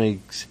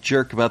 Koenig's a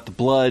jerk about the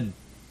blood.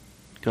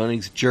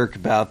 Koenig's a jerk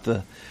about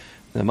the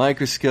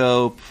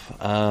microscope.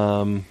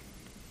 The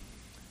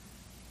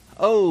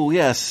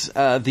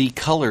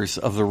colors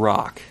of the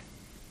rock.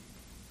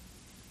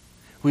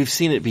 We've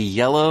seen it be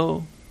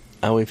yellow.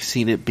 We've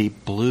seen it be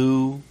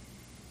blue.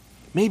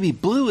 Maybe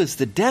blue is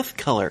the death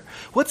color.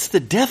 What's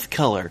the death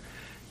color?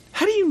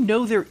 How do you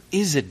know there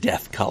is a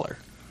death color?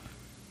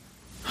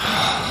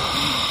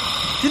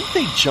 Didn't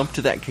they jump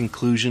to that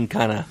conclusion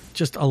kind of...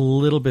 Just a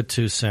little bit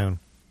too soon.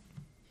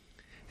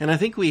 And I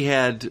think we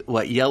had,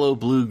 yellow,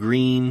 blue,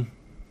 green,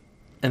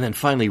 and then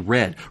finally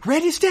red.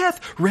 Red is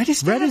death! Red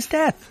is death! Red is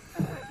death!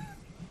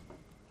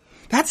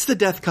 That's the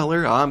death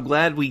color. Oh, I'm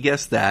glad we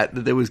guessed that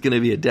there was going to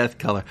be a death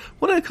color.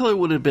 What other color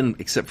would it have been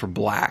except for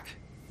black?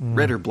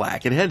 Red or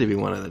black? It had to be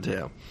one of the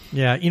two.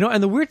 Yeah,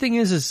 and the weird thing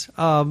is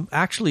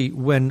actually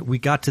when we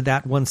got to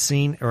that one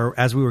scene, or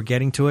as we were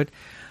getting to it,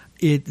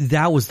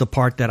 that was the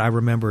part that I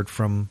remembered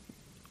from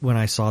when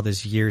I saw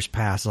this years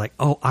past. Like,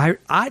 oh,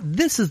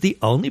 this is the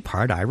only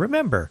part I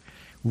remember.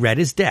 Red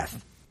is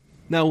death.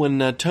 Now,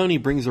 when Tony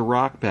brings a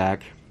rock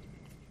back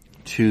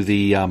to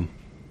the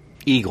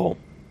Eagle,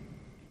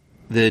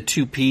 the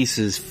two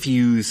pieces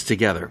fuse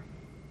together.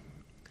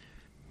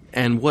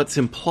 And what's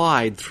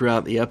implied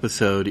throughout the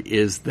episode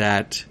is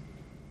that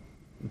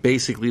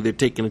basically they're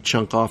taking a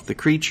chunk off the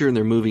creature and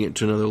they're moving it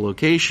to another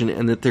location,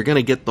 and that they're going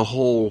to get the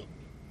whole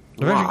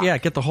rock. Yeah,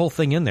 get the whole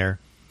thing in there.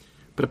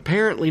 But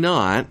apparently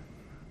not.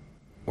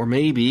 Or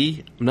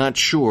maybe, I'm not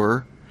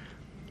sure.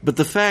 But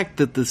the fact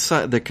that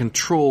the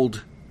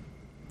controlled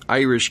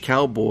Irish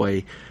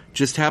cowboy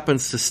just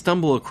happens to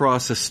stumble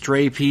across a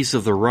stray piece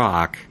of the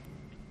rock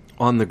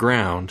on the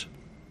ground,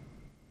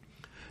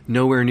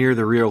 nowhere near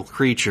the real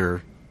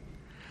creature,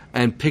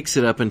 and picks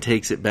it up and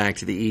takes it back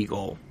to the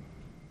Eagle,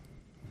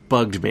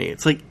 bugged me.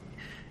 It's like,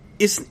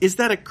 is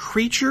that a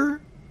creature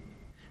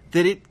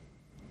that it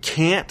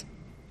can't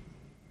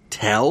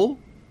tell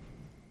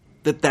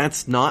that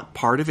that's not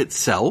part of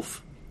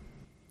itself?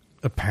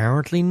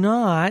 Apparently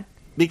not.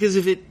 Because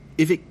if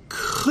it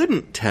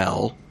couldn't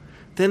tell,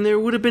 then there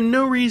would have been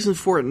no reason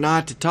for it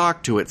not to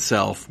talk to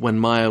itself when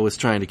Maya was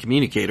trying to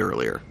communicate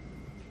earlier.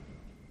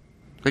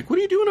 Like, what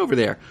are you doing over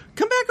there?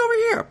 Come back over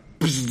here.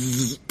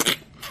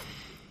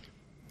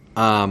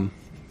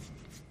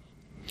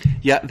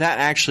 Yeah, that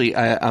actually,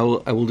 I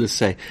will just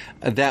say,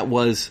 that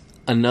was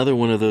another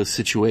one of those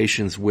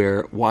situations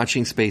where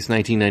watching Space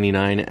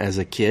 1999 as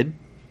a kid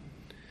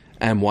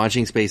and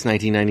watching Space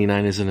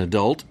 1999 as an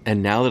adult,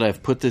 and now that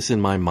I've put this in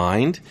my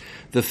mind,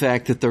 the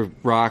fact that the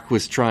rock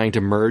was trying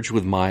to merge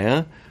with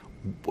Maya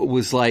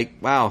was like,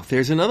 wow,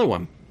 there's another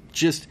one.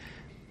 Just,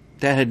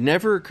 that had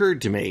never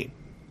occurred to me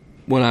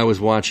when I was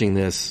watching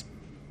this,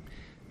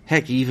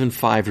 heck, even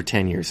 5 or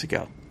 10 years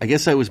ago. I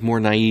guess I was more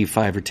naive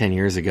 5 or 10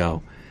 years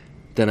ago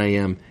than I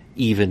am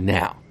even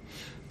now.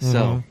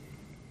 So,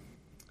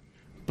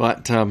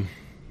 but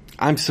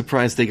I'm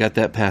surprised they got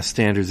that past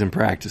standards and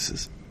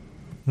practices.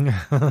 He's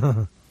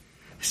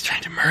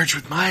trying to merge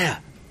with Maya.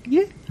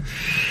 Yeah.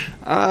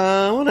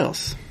 What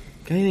else?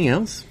 Got anything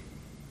else?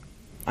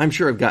 I'm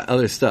sure I've got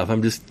other stuff.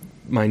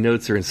 My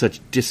notes are in such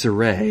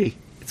disarray.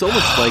 It's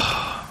almost like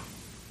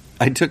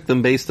I took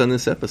them based on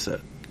this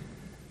episode.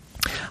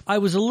 I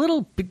was a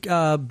little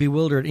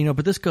bewildered,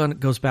 but this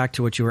goes back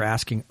to what you were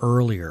asking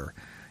earlier.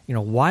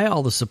 Why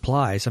all the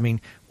supplies? I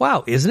mean,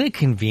 wow, isn't it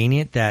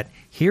convenient that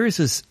here is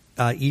this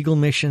Eagle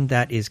mission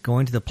that is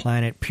going to the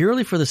planet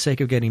purely for the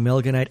sake of getting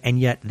Melganite, and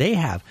yet they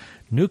have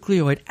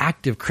nucleoid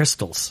active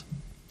crystals.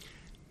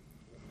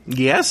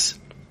 Yes.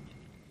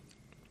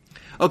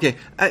 Okay,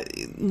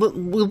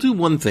 we'll do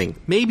one thing.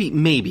 Maybe,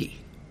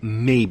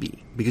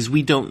 because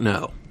we don't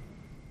know.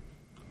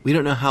 We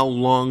don't know how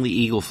long the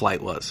Eagle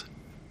flight was.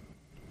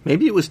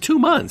 Maybe it was 2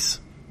 months.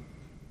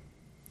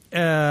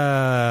 Kind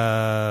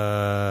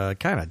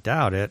of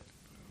doubt it.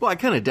 Well, I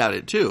kind of doubt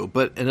it too,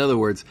 but in other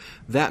words,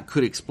 that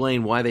could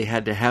explain why they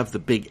had to have the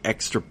big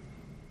extra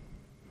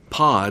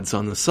pods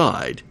on the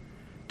side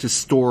to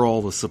store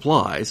all the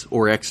supplies,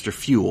 or extra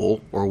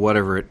fuel, or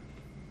whatever it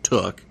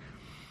took,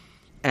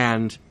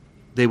 and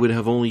they would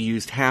have only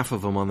used half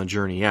of them on the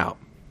journey out.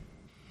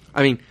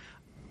 I mean,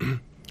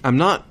 I'm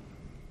not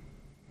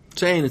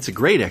saying it's a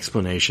great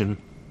explanation,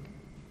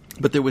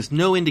 but there was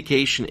no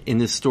indication in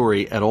this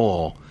story at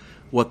all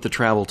what the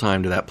travel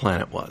time to that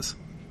planet was.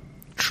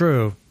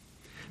 True.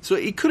 So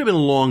it could have been a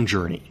long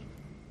journey,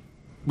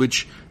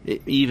 which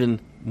even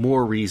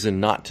more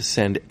reason not to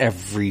send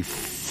every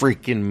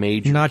freaking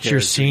major. Not your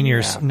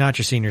seniors, not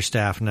your senior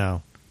staff.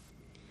 No.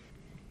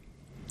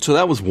 So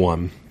that was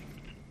one.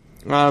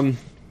 Let's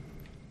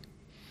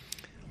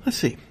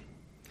see.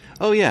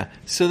 Oh yeah.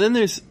 So then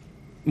there's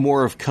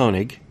more of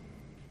Koenig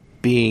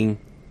being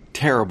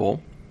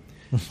terrible.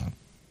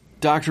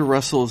 Dr.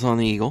 Russell is on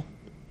the Eagle.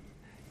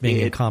 Being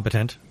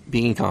incompetent.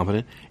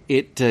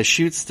 It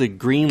shoots the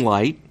green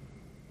light.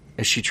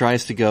 As she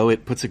tries to go,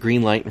 it puts a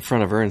green light in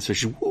front of her, and so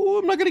she's, "Whoa,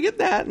 I'm not going to get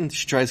that." And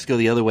she tries to go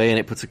the other way, and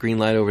it puts a green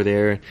light over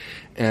there.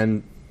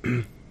 And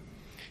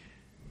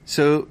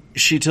so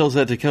she tells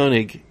that to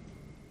Koenig,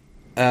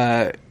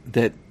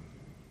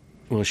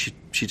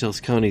 she tells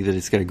Koenig that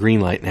it's got a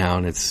green light now,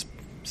 and it's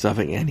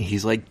something, and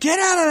he's like, "Get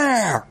out of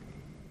there!"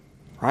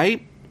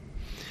 Right?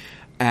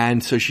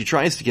 And so she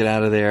tries to get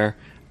out of there,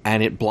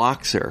 and it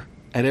blocks her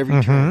at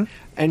every turn.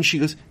 And she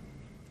goes,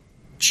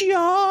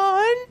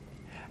 "John!"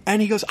 And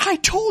he goes, "I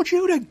told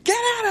you to get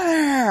out of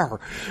there!"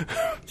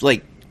 It's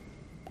like,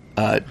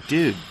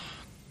 dude,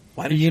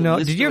 why did you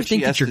listen did you ever to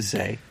think what that she has to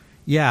say?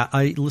 Yeah,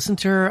 I listened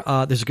to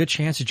her. There's a good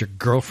chance that your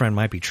girlfriend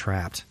might be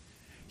trapped.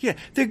 Yeah,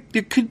 there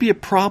could be a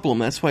problem.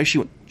 That's why she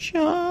went,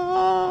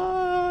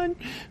 "John,"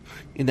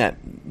 in that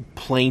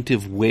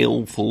plaintive,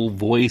 wailful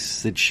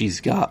voice that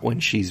she's got when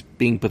she's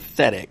being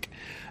pathetic.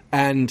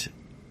 And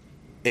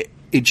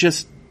it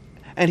just...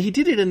 And he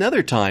did it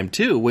another time,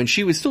 too. When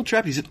she was still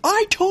trapped, he said,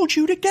 I told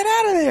you to get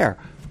out of there!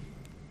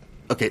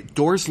 Okay,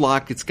 door's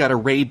locked. It's got a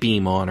ray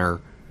beam on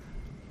her.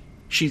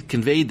 She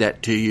conveyed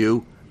that to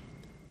you.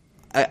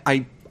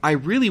 I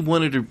really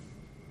wanted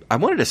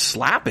to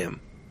slap him.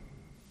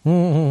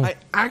 I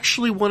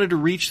actually wanted to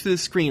reach through the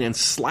screen and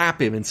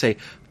slap him and say,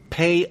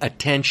 pay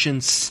attention,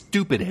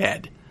 stupid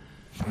head.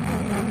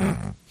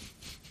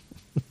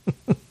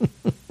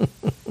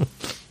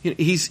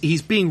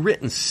 He's being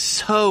written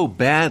so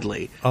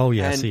badly. Oh,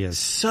 yes, and he is.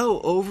 So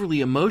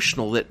overly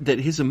emotional that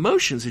his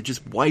emotions are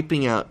just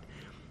wiping out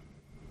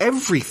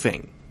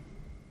everything.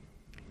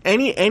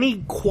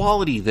 Any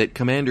quality that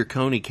Commander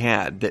Koenig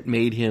had that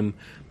made him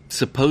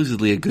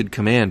supposedly a good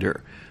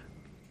commander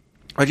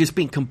are just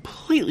being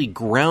completely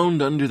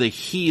ground under the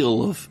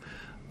heel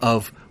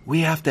of we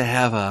have to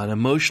have an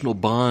emotional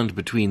bond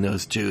between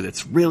those two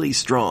that's really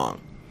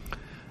strong.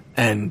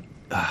 And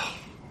I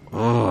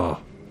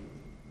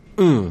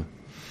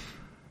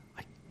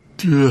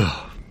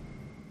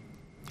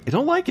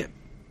don't like it.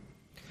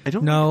 I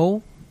don't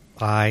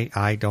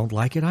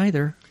like it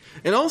either.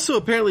 And also,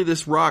 apparently,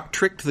 this rock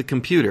tricked the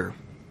computer.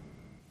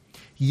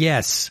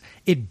 Yes,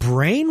 it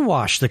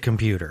brainwashed the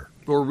computer.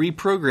 Or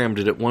reprogrammed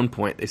it at one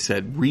point. They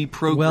said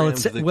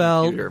reprogrammed the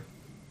computer.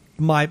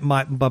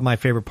 But my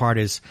favorite part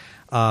is,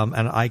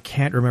 and I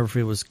can't remember if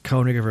it was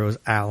Koenig or if it was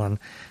Allen,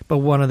 but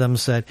one of them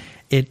said,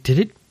 Did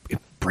it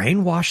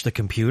brainwash the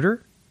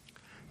computer?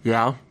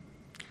 Yeah.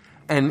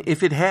 And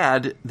if it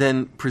had,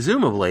 then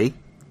presumably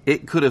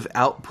it could have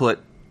output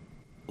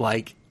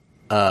like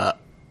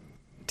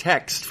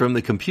text from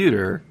the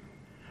computer,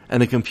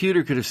 and the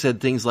computer could have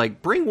said things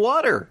like, bring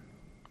water,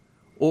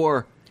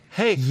 or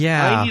hey,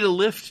 I need a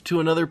lift to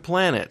another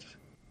planet,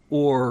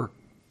 or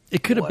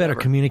it could have better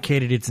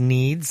communicated its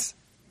needs.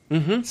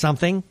 Mm-hmm.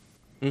 Something.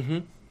 Mm-hmm.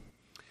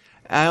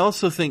 I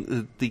also think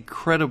that the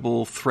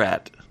credible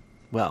threat,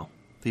 well,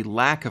 the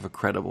lack of a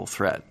credible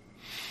threat,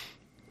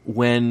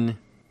 when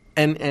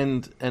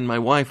and my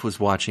wife was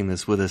watching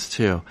this with us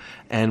too,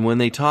 and when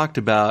they talked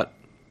about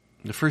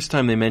the first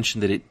time they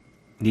mentioned that it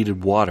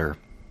needed water,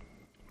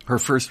 her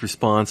first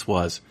response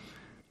was,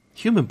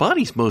 human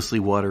body's mostly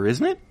water,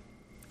 isn't it?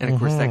 And of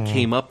course that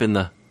came up in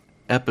the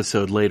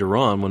episode later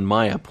on when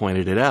Maya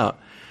pointed it out.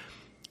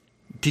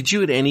 Did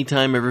you at any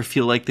time ever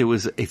feel like there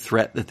was a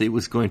threat that it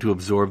was going to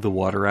absorb the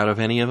water out of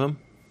any of them?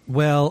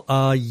 Well,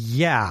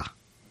 yeah.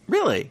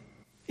 Really?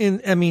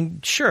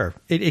 Sure,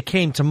 it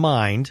came to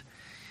mind,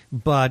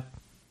 but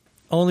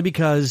only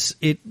because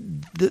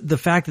the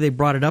fact that they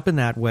brought it up in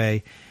that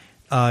way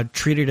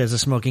treated it as a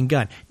smoking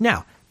gun.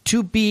 Now,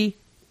 to be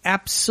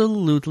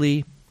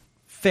absolutely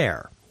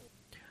fair,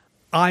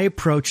 I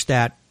approached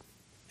that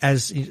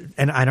as,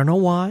 and I don't know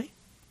why,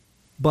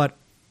 but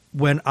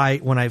when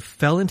I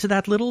fell into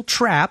that little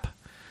trap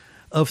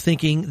of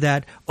thinking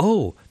that,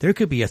 there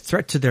could be a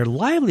threat to their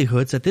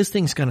livelihoods, that this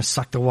thing's going to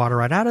suck the water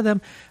right out of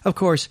them, of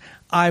course,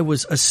 I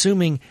was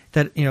assuming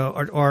that,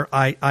 or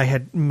I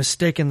had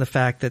mistaken the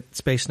fact that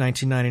Space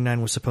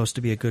 1999 was supposed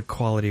to be a good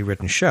quality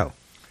written show.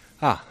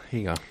 Ah, here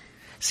you go.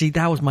 See,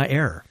 that was my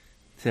error.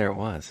 There it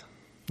was.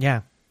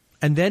 Yeah.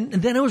 And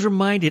then I was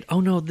reminded,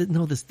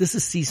 this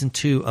is season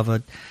 2 of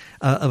a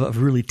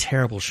really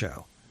terrible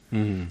show.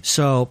 Mm-hmm.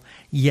 So,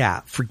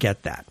 yeah,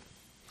 forget that.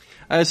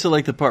 I also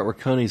like the part where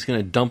Koenig's going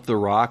to dump the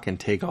rock and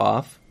take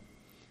off.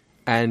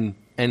 And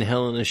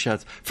Helena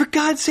shouts, for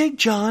God's sake,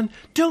 John,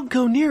 don't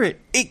go near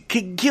it. It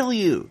could kill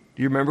you.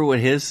 Do you remember what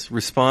his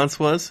response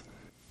was?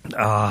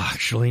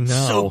 Actually,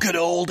 no. So good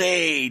old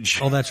age.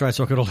 Oh, that's right.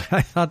 So good old age.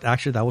 I thought,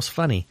 actually, that was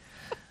funny.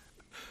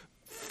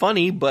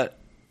 Funny, but...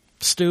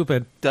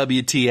 stupid.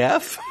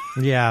 WTF?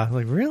 Yeah,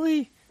 like,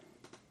 really?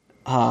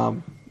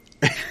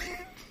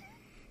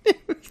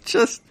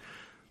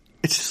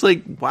 It's just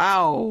like,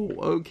 wow,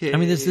 okay. I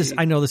mean,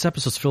 I know this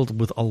episode's filled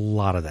with a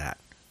lot of that.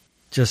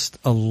 Just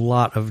a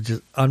lot of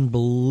just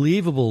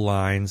unbelievable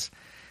lines.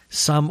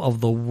 Some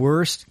of the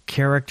worst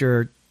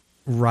character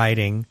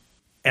writing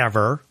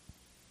ever.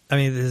 I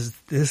mean,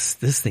 this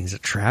thing's a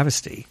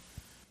travesty.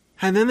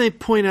 And then they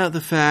point out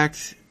the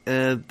fact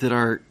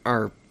that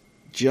our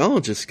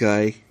geologist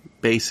guy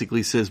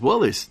basically says,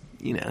 well, there's,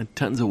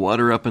 tons of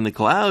water up in the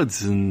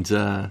clouds, and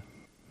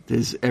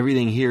there's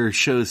everything here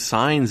shows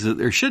signs that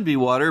there should be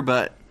water,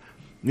 but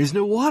there's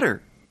no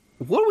water.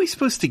 What are we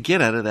supposed to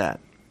get out of that?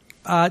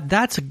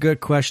 That's a good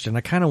question.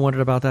 I kind of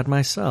wondered about that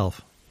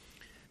myself.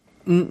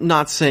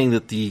 Not saying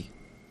that the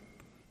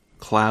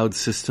cloud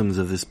systems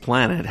of this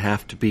planet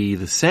have to be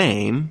the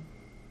same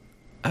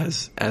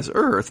as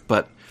Earth,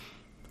 but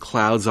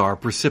clouds are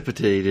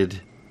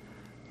precipitated,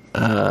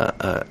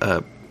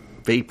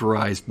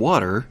 vaporized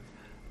water,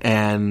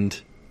 and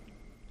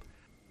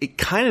it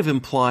kind of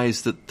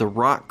implies that the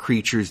rock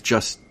creatures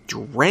just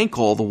drank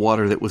all the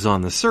water that was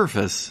on the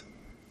surface.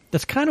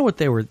 That's kind of what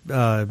they were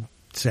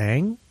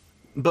saying.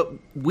 But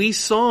we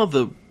saw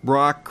the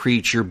rock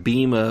creature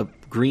beam a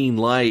green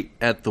light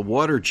at the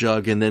water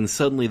jug, and then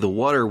suddenly the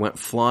water went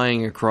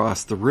flying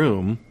across the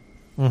room.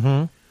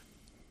 Mm-hmm.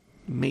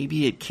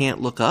 Maybe it can't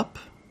look up?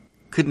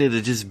 Couldn't it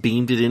have just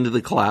beamed it into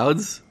the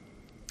clouds?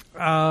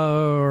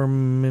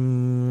 And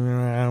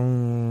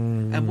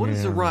what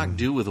does the rock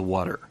do with the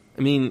water?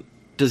 I mean,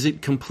 does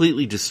it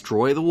completely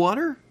destroy the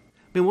water?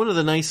 I mean, one of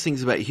the nice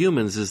things about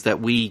humans is that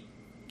we,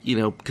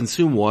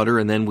 consume water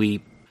and then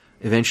we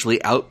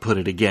eventually output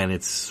it again.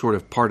 It's sort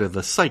of part of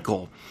the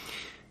cycle.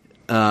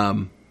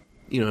 In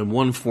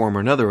one form or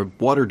another,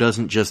 water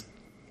doesn't just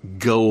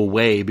go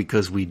away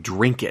because we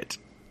drink it.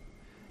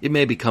 It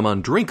may become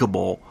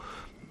undrinkable,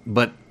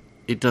 but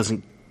it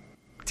doesn't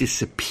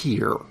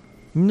disappear.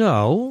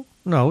 No,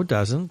 it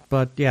doesn't.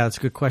 But yeah, that's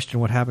a good question.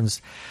 What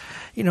happens?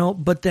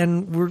 But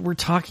then we're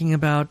talking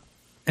about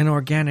an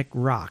organic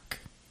rock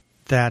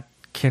that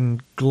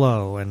can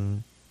glow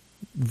and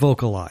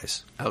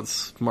vocalize.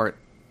 Outsmart.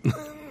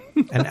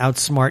 And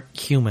outsmart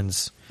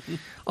humans.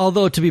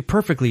 Although, to be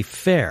perfectly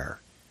fair,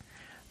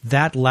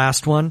 that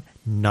last one,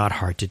 not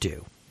hard to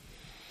do.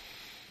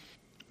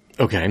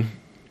 Okay.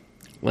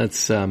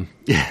 Let's try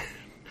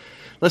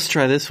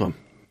this one.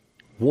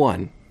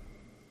 1.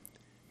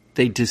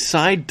 They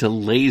decide to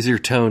laser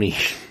Tony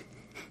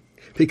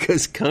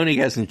because Koenig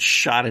hasn't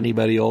shot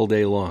anybody all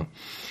day long.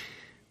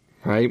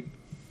 Right?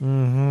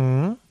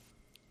 Mm-hmm.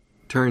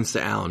 Turns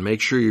to Alan.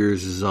 Make sure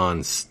yours is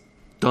on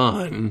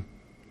stun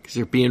because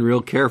they're being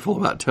real careful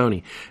about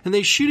Tony. And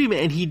they shoot him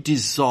and he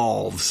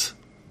dissolves.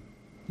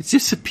 It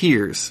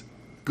disappears.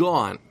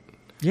 Gone.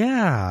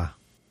 Yeah.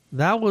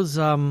 That was,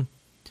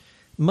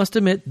 must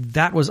admit,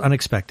 that was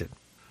unexpected.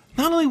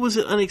 Not only was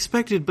it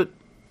unexpected, but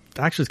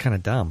actually, it's kind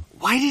of dumb.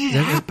 Why did it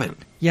happen?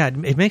 Yeah,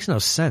 it makes no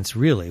sense,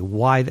 really.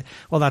 Why?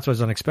 Well, that's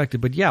what's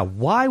unexpected. But yeah,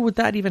 why would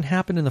that even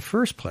happen in the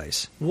first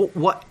place?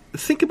 What?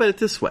 Think about it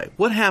this way.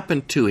 What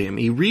happened to him?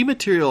 He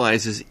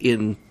rematerializes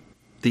in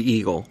the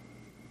eagle,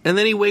 and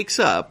then he wakes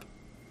up,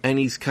 and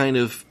he's kind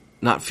of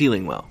not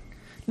feeling well.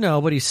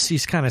 No, but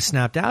he's kind of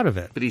snapped out of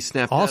it. But he's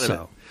snapped also. out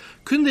of it.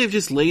 Couldn't they have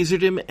just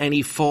lasered him, and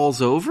he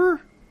falls over?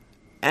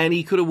 And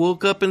he could have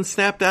woke up and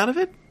snapped out of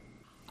it?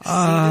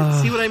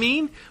 See what I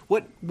mean?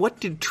 What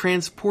did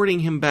transporting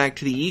him back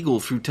to the Eagle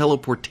through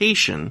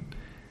teleportation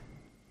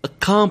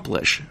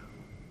accomplish?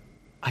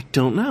 I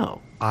don't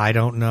know.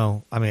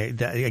 I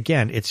mean,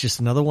 again, it's just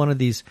another one of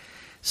these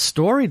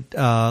story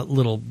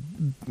little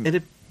and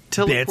if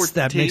bits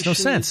that makes no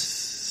sense. Is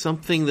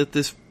something that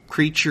this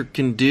creature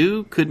can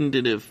do? Couldn't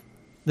it have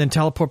then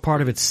teleport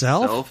part of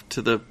itself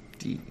to the?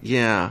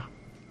 Yeah,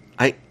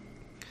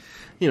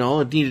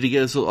 all it needed to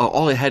get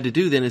all it had to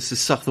do then is to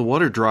suck the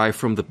water dry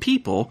from the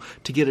people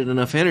to get it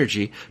enough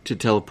energy to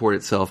teleport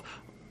itself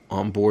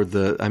on board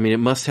it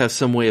must have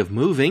some way of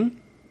moving,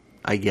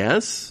 I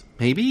guess.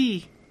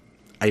 Maybe.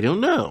 I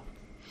don't know.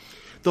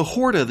 The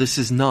Horta, this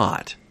is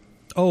not.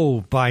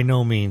 Oh, by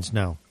no means,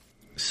 no.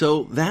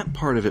 So that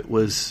part of it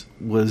was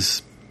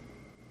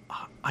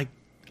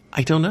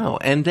I don't know.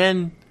 And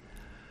then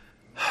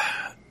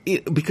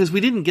because we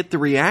didn't get the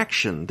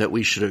reaction that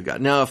we should have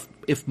got. Now,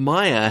 if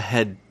Maya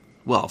had,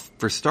 well,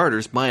 for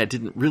starters, Maya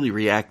didn't really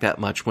react that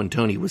much when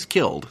Tony was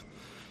killed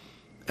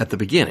at the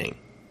beginning.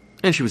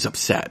 And she was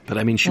upset, but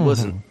she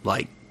wasn't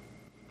like,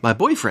 my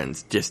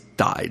boyfriend just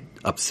died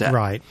upset.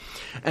 Right.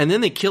 And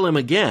then they kill him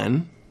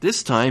again.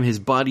 This time his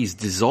body's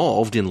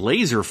dissolved in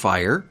laser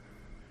fire.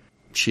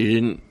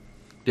 She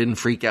didn't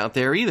freak out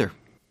there either.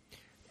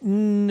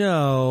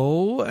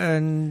 No,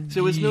 and so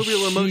there was no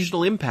real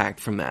emotional impact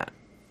from that.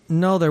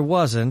 No, there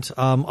wasn't.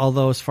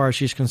 Although, as far as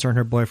she's concerned,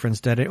 her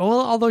boyfriend's dead.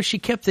 Although she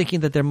kept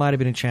thinking that there might have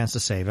been a chance to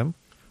save him.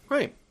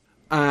 Right.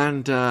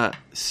 And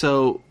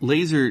so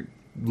laser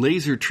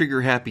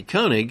trigger happy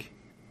Koenig,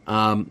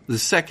 the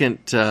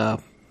second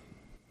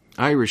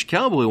Irish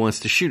cowboy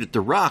wants to shoot at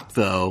the Rock,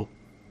 though,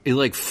 is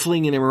like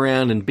flinging him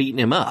around and beating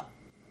him up.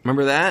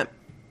 Remember that?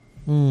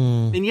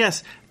 And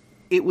yes,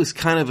 it was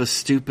kind of a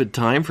stupid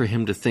time for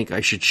him to think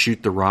I should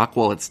shoot the Rock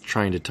while it's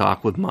trying to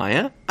talk with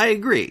Maya. I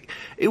agree.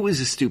 It was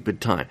a stupid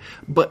time.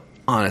 But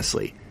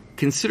honestly,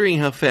 considering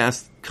how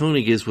fast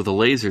Koenig is with a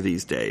laser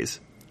these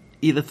days,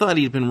 you'd have thought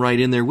he'd been right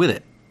in there with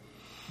it.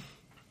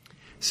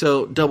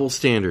 So, double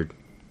standard.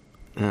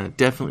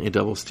 Definitely a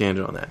double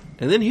standard on that.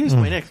 And then here's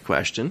my next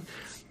question.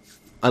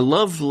 I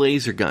love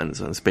laser guns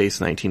on Space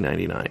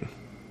 1999.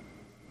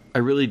 I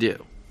really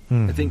do.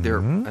 I think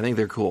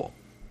they're cool.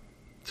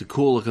 It's a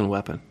cool looking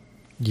weapon.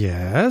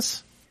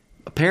 Yes.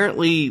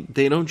 Apparently,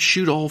 they don't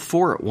shoot all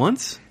four at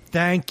once.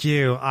 Thank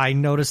you. I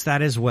noticed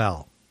that as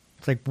well.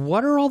 It's like,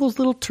 what are all those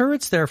little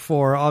turrets there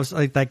for? I was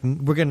like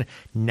we're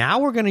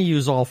gonna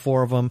use all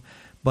four of them,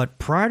 but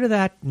prior to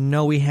that,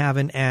 no, we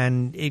haven't,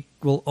 and it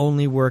will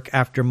only work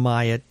after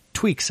Maya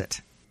tweaks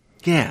it.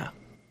 Yeah,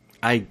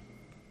 I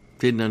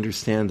didn't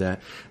understand that,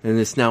 and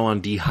it's now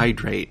on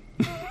dehydrate.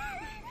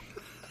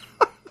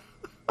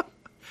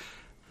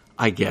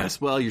 I guess.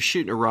 Well, you're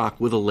shooting a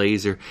rock with a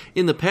laser.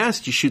 In the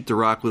past, you shoot the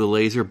rock with a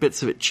laser,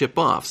 bits of it chip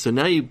off. So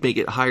now you make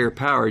it higher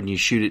powered and you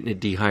shoot it and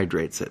it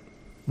dehydrates it.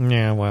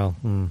 Yeah, well.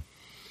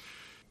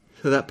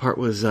 So that part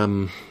was,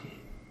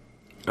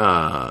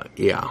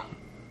 yeah.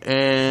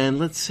 And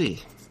let's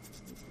see.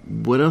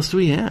 What else do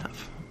we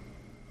have?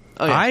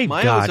 Oh, yeah.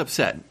 Maya was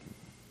upset.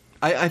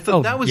 I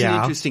thought that was an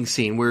interesting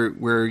scene where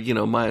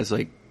Maya's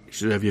like,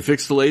 have you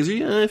fixed the laser?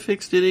 Yeah, I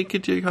fixed it. It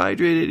could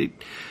dehydrate it.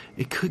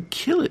 It could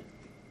kill it.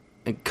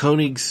 And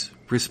Koenig's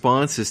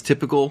response is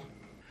typical.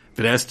 If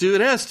it has to,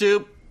 it has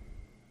to.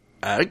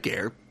 I don't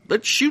care.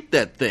 Let's shoot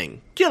that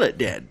thing. Kill it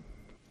dead.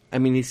 I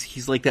mean,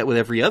 he's like that with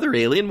every other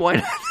alien. Why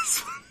not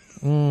this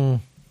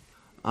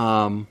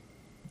one?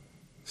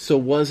 So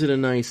was it a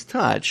nice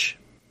touch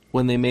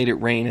when they made it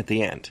rain at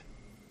the end?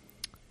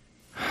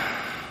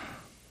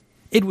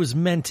 It was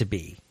meant to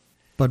be,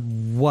 but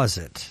was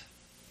it?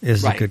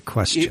 Is a good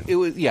question. It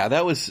was. Yeah,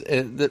 that was.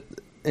 And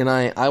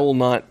I will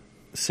not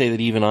say that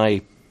even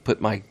I put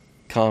my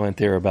comment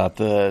there about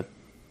the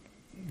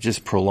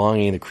just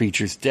prolonging the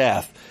creature's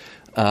death.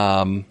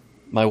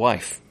 My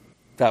wife,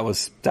 that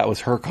was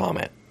her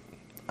comment.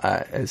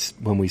 As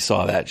when we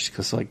saw that, she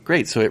goes like,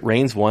 "Great, so it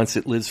rains once,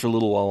 it lives for a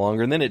little while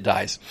longer, and then it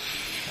dies."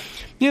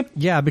 Yep.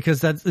 Yeah,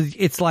 because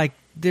it's like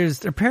there's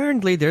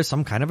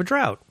some kind of a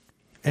drought,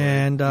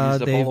 and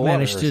they've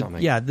managed to.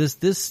 Yeah,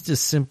 this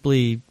just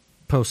simply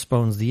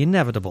postpones the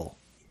inevitable,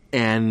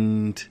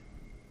 and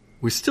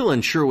we're still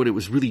unsure what it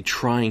was really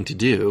trying to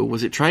do.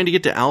 Was it trying to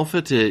get to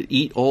Alpha to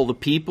eat all the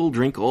people,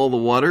 drink all the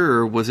water,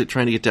 or was it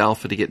trying to get to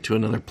Alpha to get to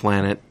another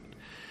planet?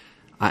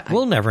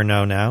 We'll never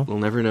know now. We'll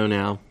never know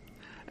now.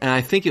 And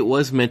I think it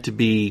was meant to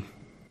be.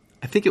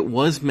 I think it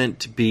was meant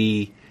to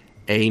be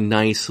a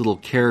nice little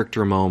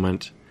character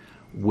moment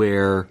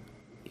where,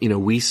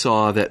 we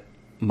saw that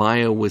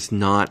Maya was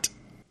not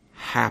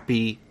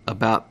happy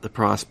about the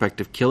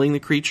prospect of killing the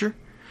creature,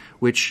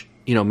 which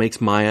makes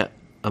Maya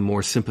a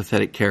more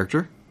sympathetic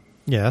character.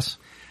 Yes.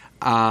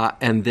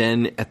 And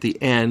then at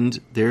the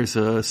end, there's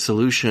a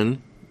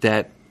solution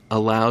that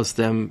allows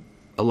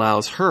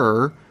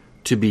her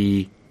to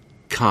be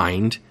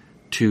kind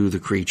to the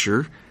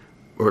creature,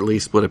 or at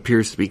least what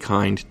appears to be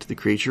kind to the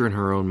creature in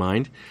her own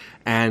mind.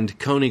 And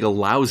Koenig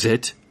allows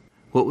it.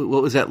 What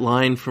was that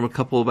line from a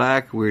couple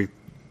back? We're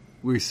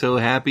so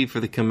happy for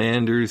the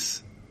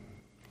commander's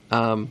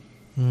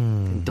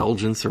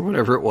indulgence or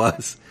whatever it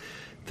was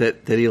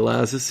that he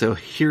allows us. So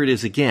here it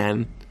is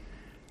again.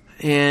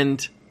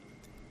 And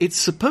it's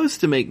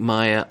supposed to make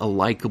Maya a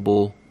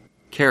likable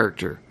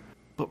character.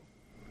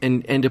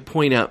 And to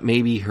point out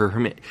maybe her how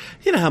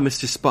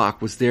Mr.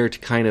 Spock was there to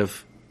kind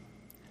of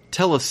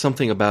tell us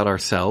something about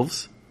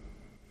ourselves.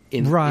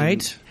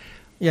 Yes,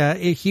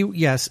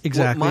 exactly.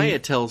 What Maya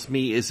tells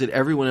me is that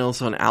everyone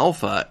else on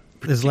Alpha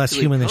is less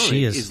human than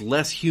she is. Is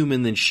less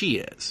human than she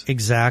is.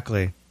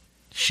 Exactly.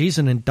 She's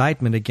an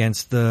indictment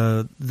against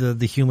the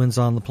humans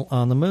on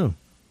the moon.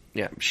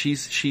 Yeah,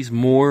 she's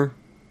more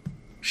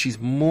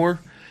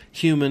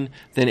human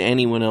than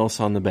anyone else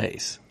on the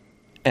base.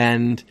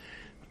 And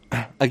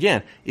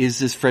again, is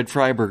this Fred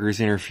Freiberger's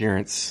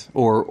interference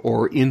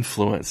or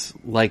influence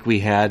like we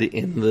had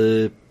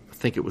in I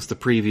think it was the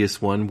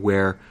previous one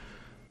where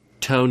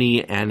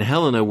Tony and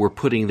Helena were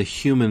putting the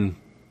human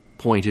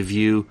point of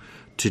view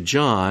to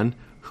John,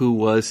 who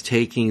was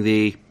taking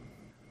the,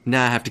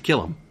 I have to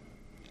kill him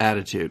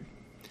attitude.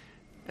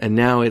 And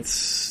now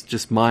it's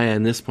just Maya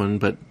in this one,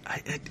 but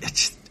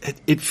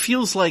it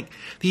feels like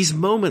these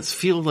moments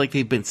feel like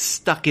they've been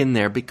stuck in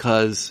there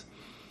because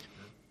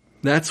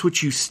that's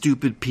what you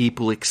stupid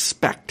people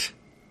expect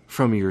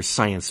from your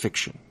science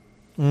fiction.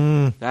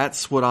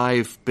 That's what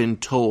I've been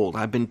told.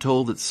 I've been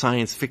told that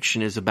science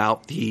fiction is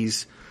about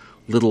these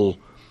little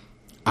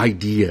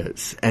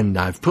ideas, and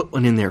I've put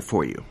one in there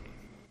for you.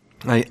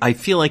 I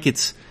feel like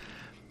it's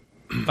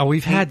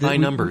we've had by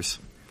numbers.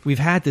 We've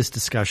had this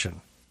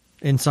discussion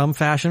in some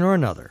fashion or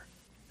another,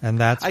 and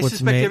that's what's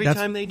suspect every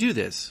time they do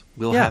this,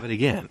 we'll have it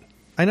again.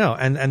 I know,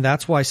 and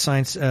that's why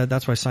science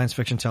science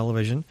fiction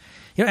television,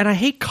 and I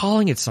hate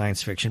calling it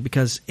science fiction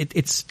because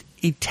it's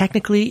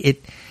technically.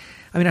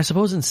 I mean, I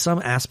suppose in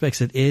some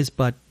aspects it is,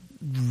 but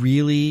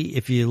really,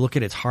 if you look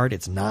at its heart,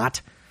 it's not.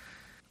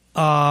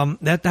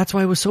 That's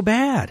why it was so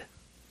bad,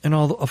 and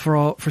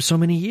for so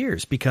many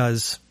years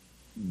because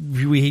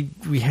we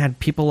had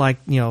people like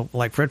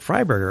Fred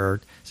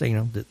Freiberger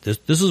saying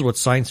this is what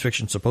science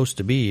fiction's supposed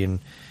to be, and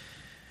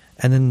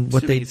then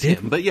what they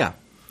did, but yeah.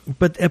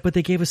 But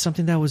they gave us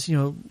something that was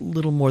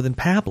little more than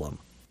pablum.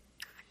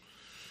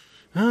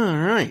 All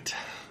right.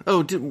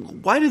 Oh,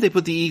 why did they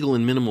put the Eagle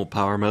in minimal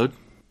power mode?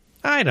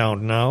 I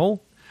don't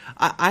know.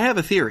 I have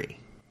a theory.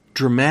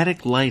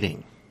 Dramatic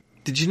lighting.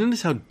 Did you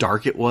notice how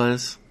dark it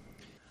was?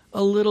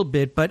 A little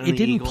bit, but it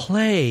didn't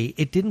play.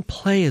 It didn't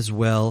play as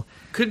well.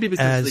 Could be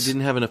because they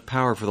didn't have enough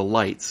power for the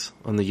lights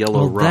on the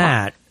yellow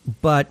rock.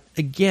 But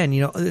again,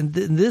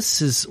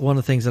 this is one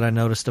of the things that I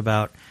noticed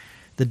about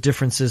the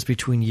differences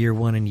between year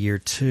one and year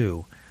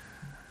two.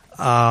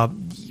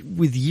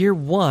 With year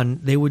one,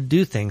 they would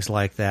do things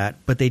like that,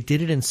 but they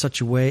did it in such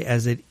a way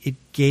as it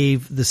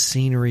gave the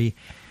scenery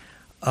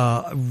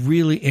a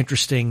really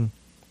interesting,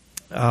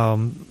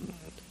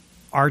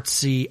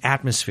 artsy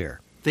atmosphere.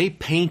 They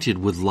painted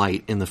with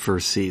light in the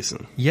first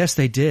season. Yes,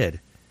 they did.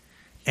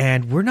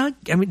 And we're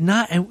not getting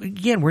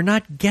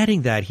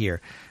that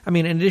here. I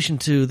mean, in addition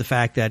to the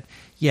fact that,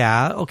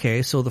 yeah,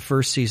 okay, so the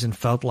first season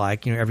felt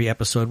like, every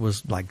episode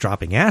was like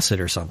dropping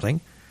acid or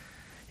something.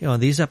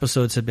 These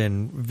episodes have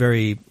been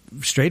very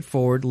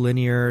straightforward,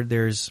 linear.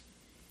 There's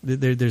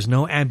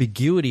no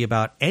ambiguity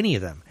about any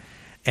of them.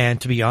 And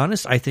to be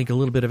honest, I think a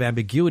little bit of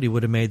ambiguity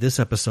would have made this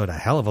episode a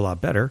hell of a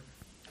lot better.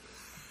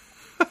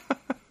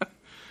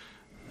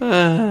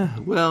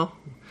 Well,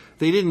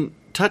 they didn't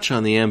touch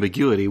on the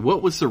ambiguity.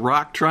 What was The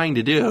Rock trying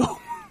to do?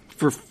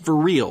 For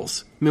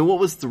reals. I mean, what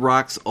was The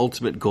Rock's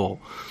ultimate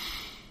goal?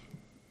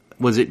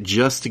 Was it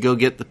just to go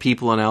get the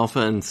people on Alpha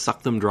and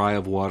suck them dry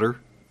of water?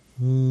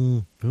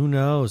 Who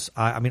knows?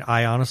 I mean,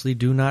 I honestly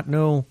do not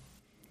know.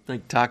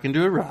 Like talking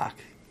to a rock.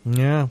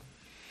 Yeah.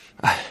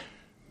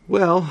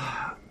 Well,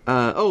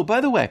 by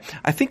the way,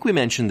 I think we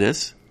mentioned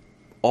this.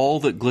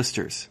 All That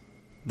Glisters,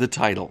 the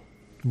title.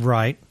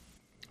 Right.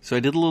 So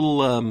I did a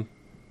little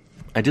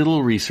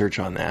research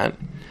on that,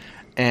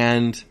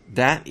 and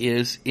that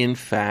is in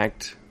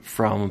fact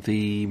from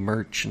the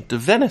Merchant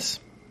of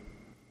Venice.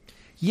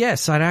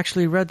 Yes, I'd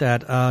actually read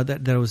that.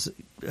 That was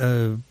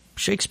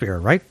Shakespeare,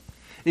 right?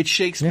 It's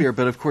Shakespeare, yeah.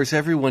 But of course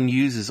everyone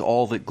uses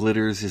all that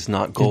glitters is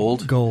not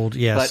gold. Gold,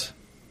 yes. But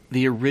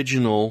the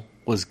original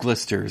was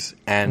glisters,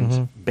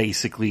 and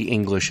basically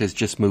English has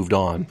just moved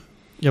on.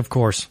 Of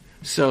course.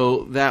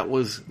 So that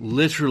was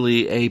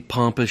literally a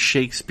pompous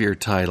Shakespeare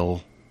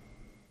title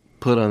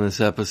put on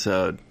this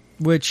episode.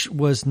 Which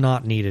was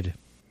not needed.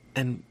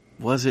 And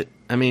was it?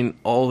 I mean,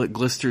 all that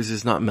glisters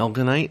is not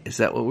Melganite? Is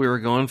that what we were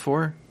going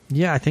for?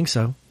 Yeah, I think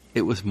so.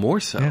 It was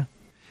more so. Yeah.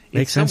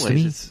 Makes sense to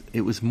me.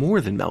 It was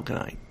more than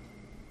Melganite.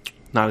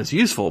 Not as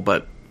useful,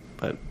 but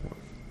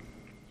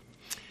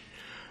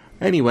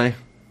anyway,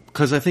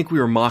 because I think we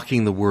were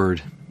mocking the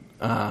word.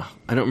 I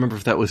don't remember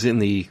if that was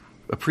in a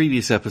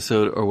previous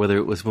episode or whether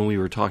it was when we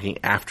were talking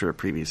after a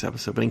previous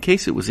episode. But in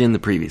case it was in the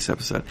previous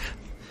episode,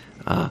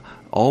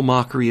 all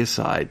mockery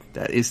aside,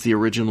 that is the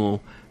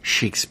original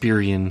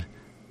Shakespearean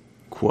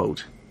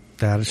quote.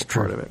 That is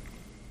true. Part of it.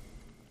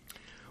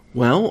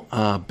 Well,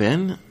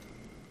 Ben,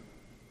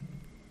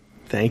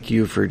 thank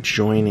you for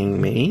joining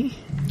me.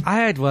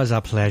 It was a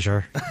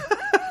pleasure.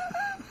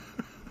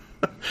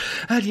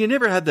 And you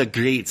never had the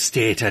great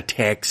state of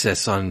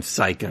Texas on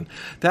Sycan.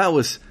 That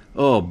was,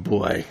 oh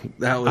boy,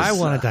 that was. I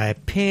wanted to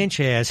pinch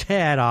his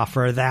head off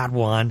for that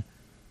one.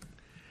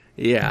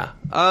 Yeah.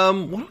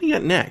 What do we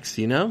got next?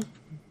 You know?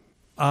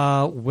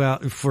 Well,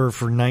 for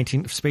Space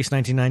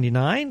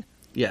 1999.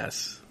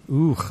 Yes.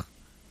 Ooh,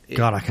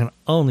 God, I can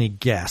only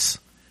guess.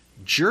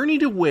 Journey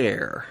to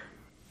where?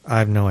 I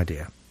have no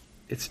idea.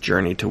 It's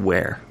Journey to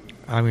where?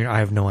 I mean, I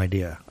have no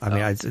idea. I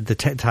mean, the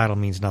title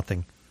means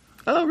nothing.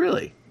 Oh,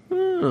 really?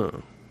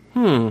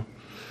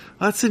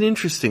 That's an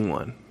interesting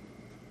one.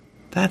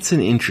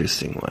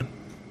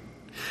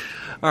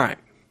 All right.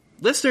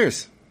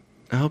 Listeners,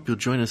 I hope you'll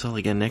join us all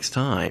again next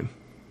time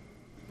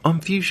on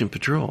Fusion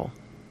Patrol.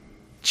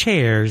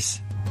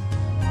 Cheers.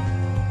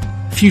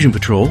 Fusion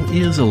Patrol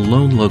is a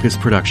Lone Locust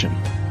production.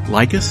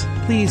 Like us?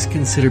 Please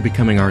consider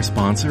becoming our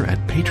sponsor at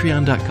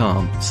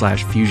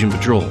patreon.com/Fusion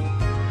Patrol.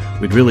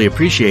 We'd really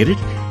appreciate it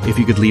if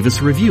you could leave us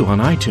a review on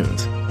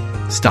iTunes.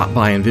 Stop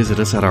by and visit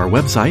us at our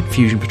website,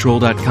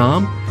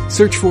 FusionPatrol.com.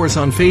 Search for us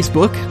on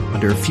Facebook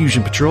under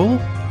Fusion Patrol.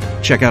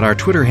 Check out our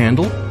Twitter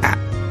handle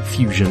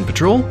 @Fusion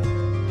Patrol.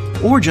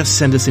 Or just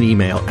send us an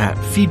email at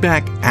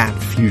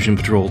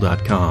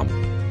feedback@FusionPatrol.com.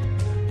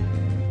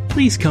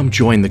 Please come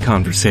join the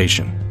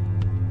conversation.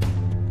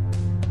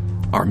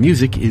 Our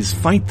music is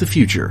Fight the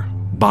Future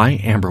by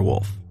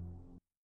Amberwolf.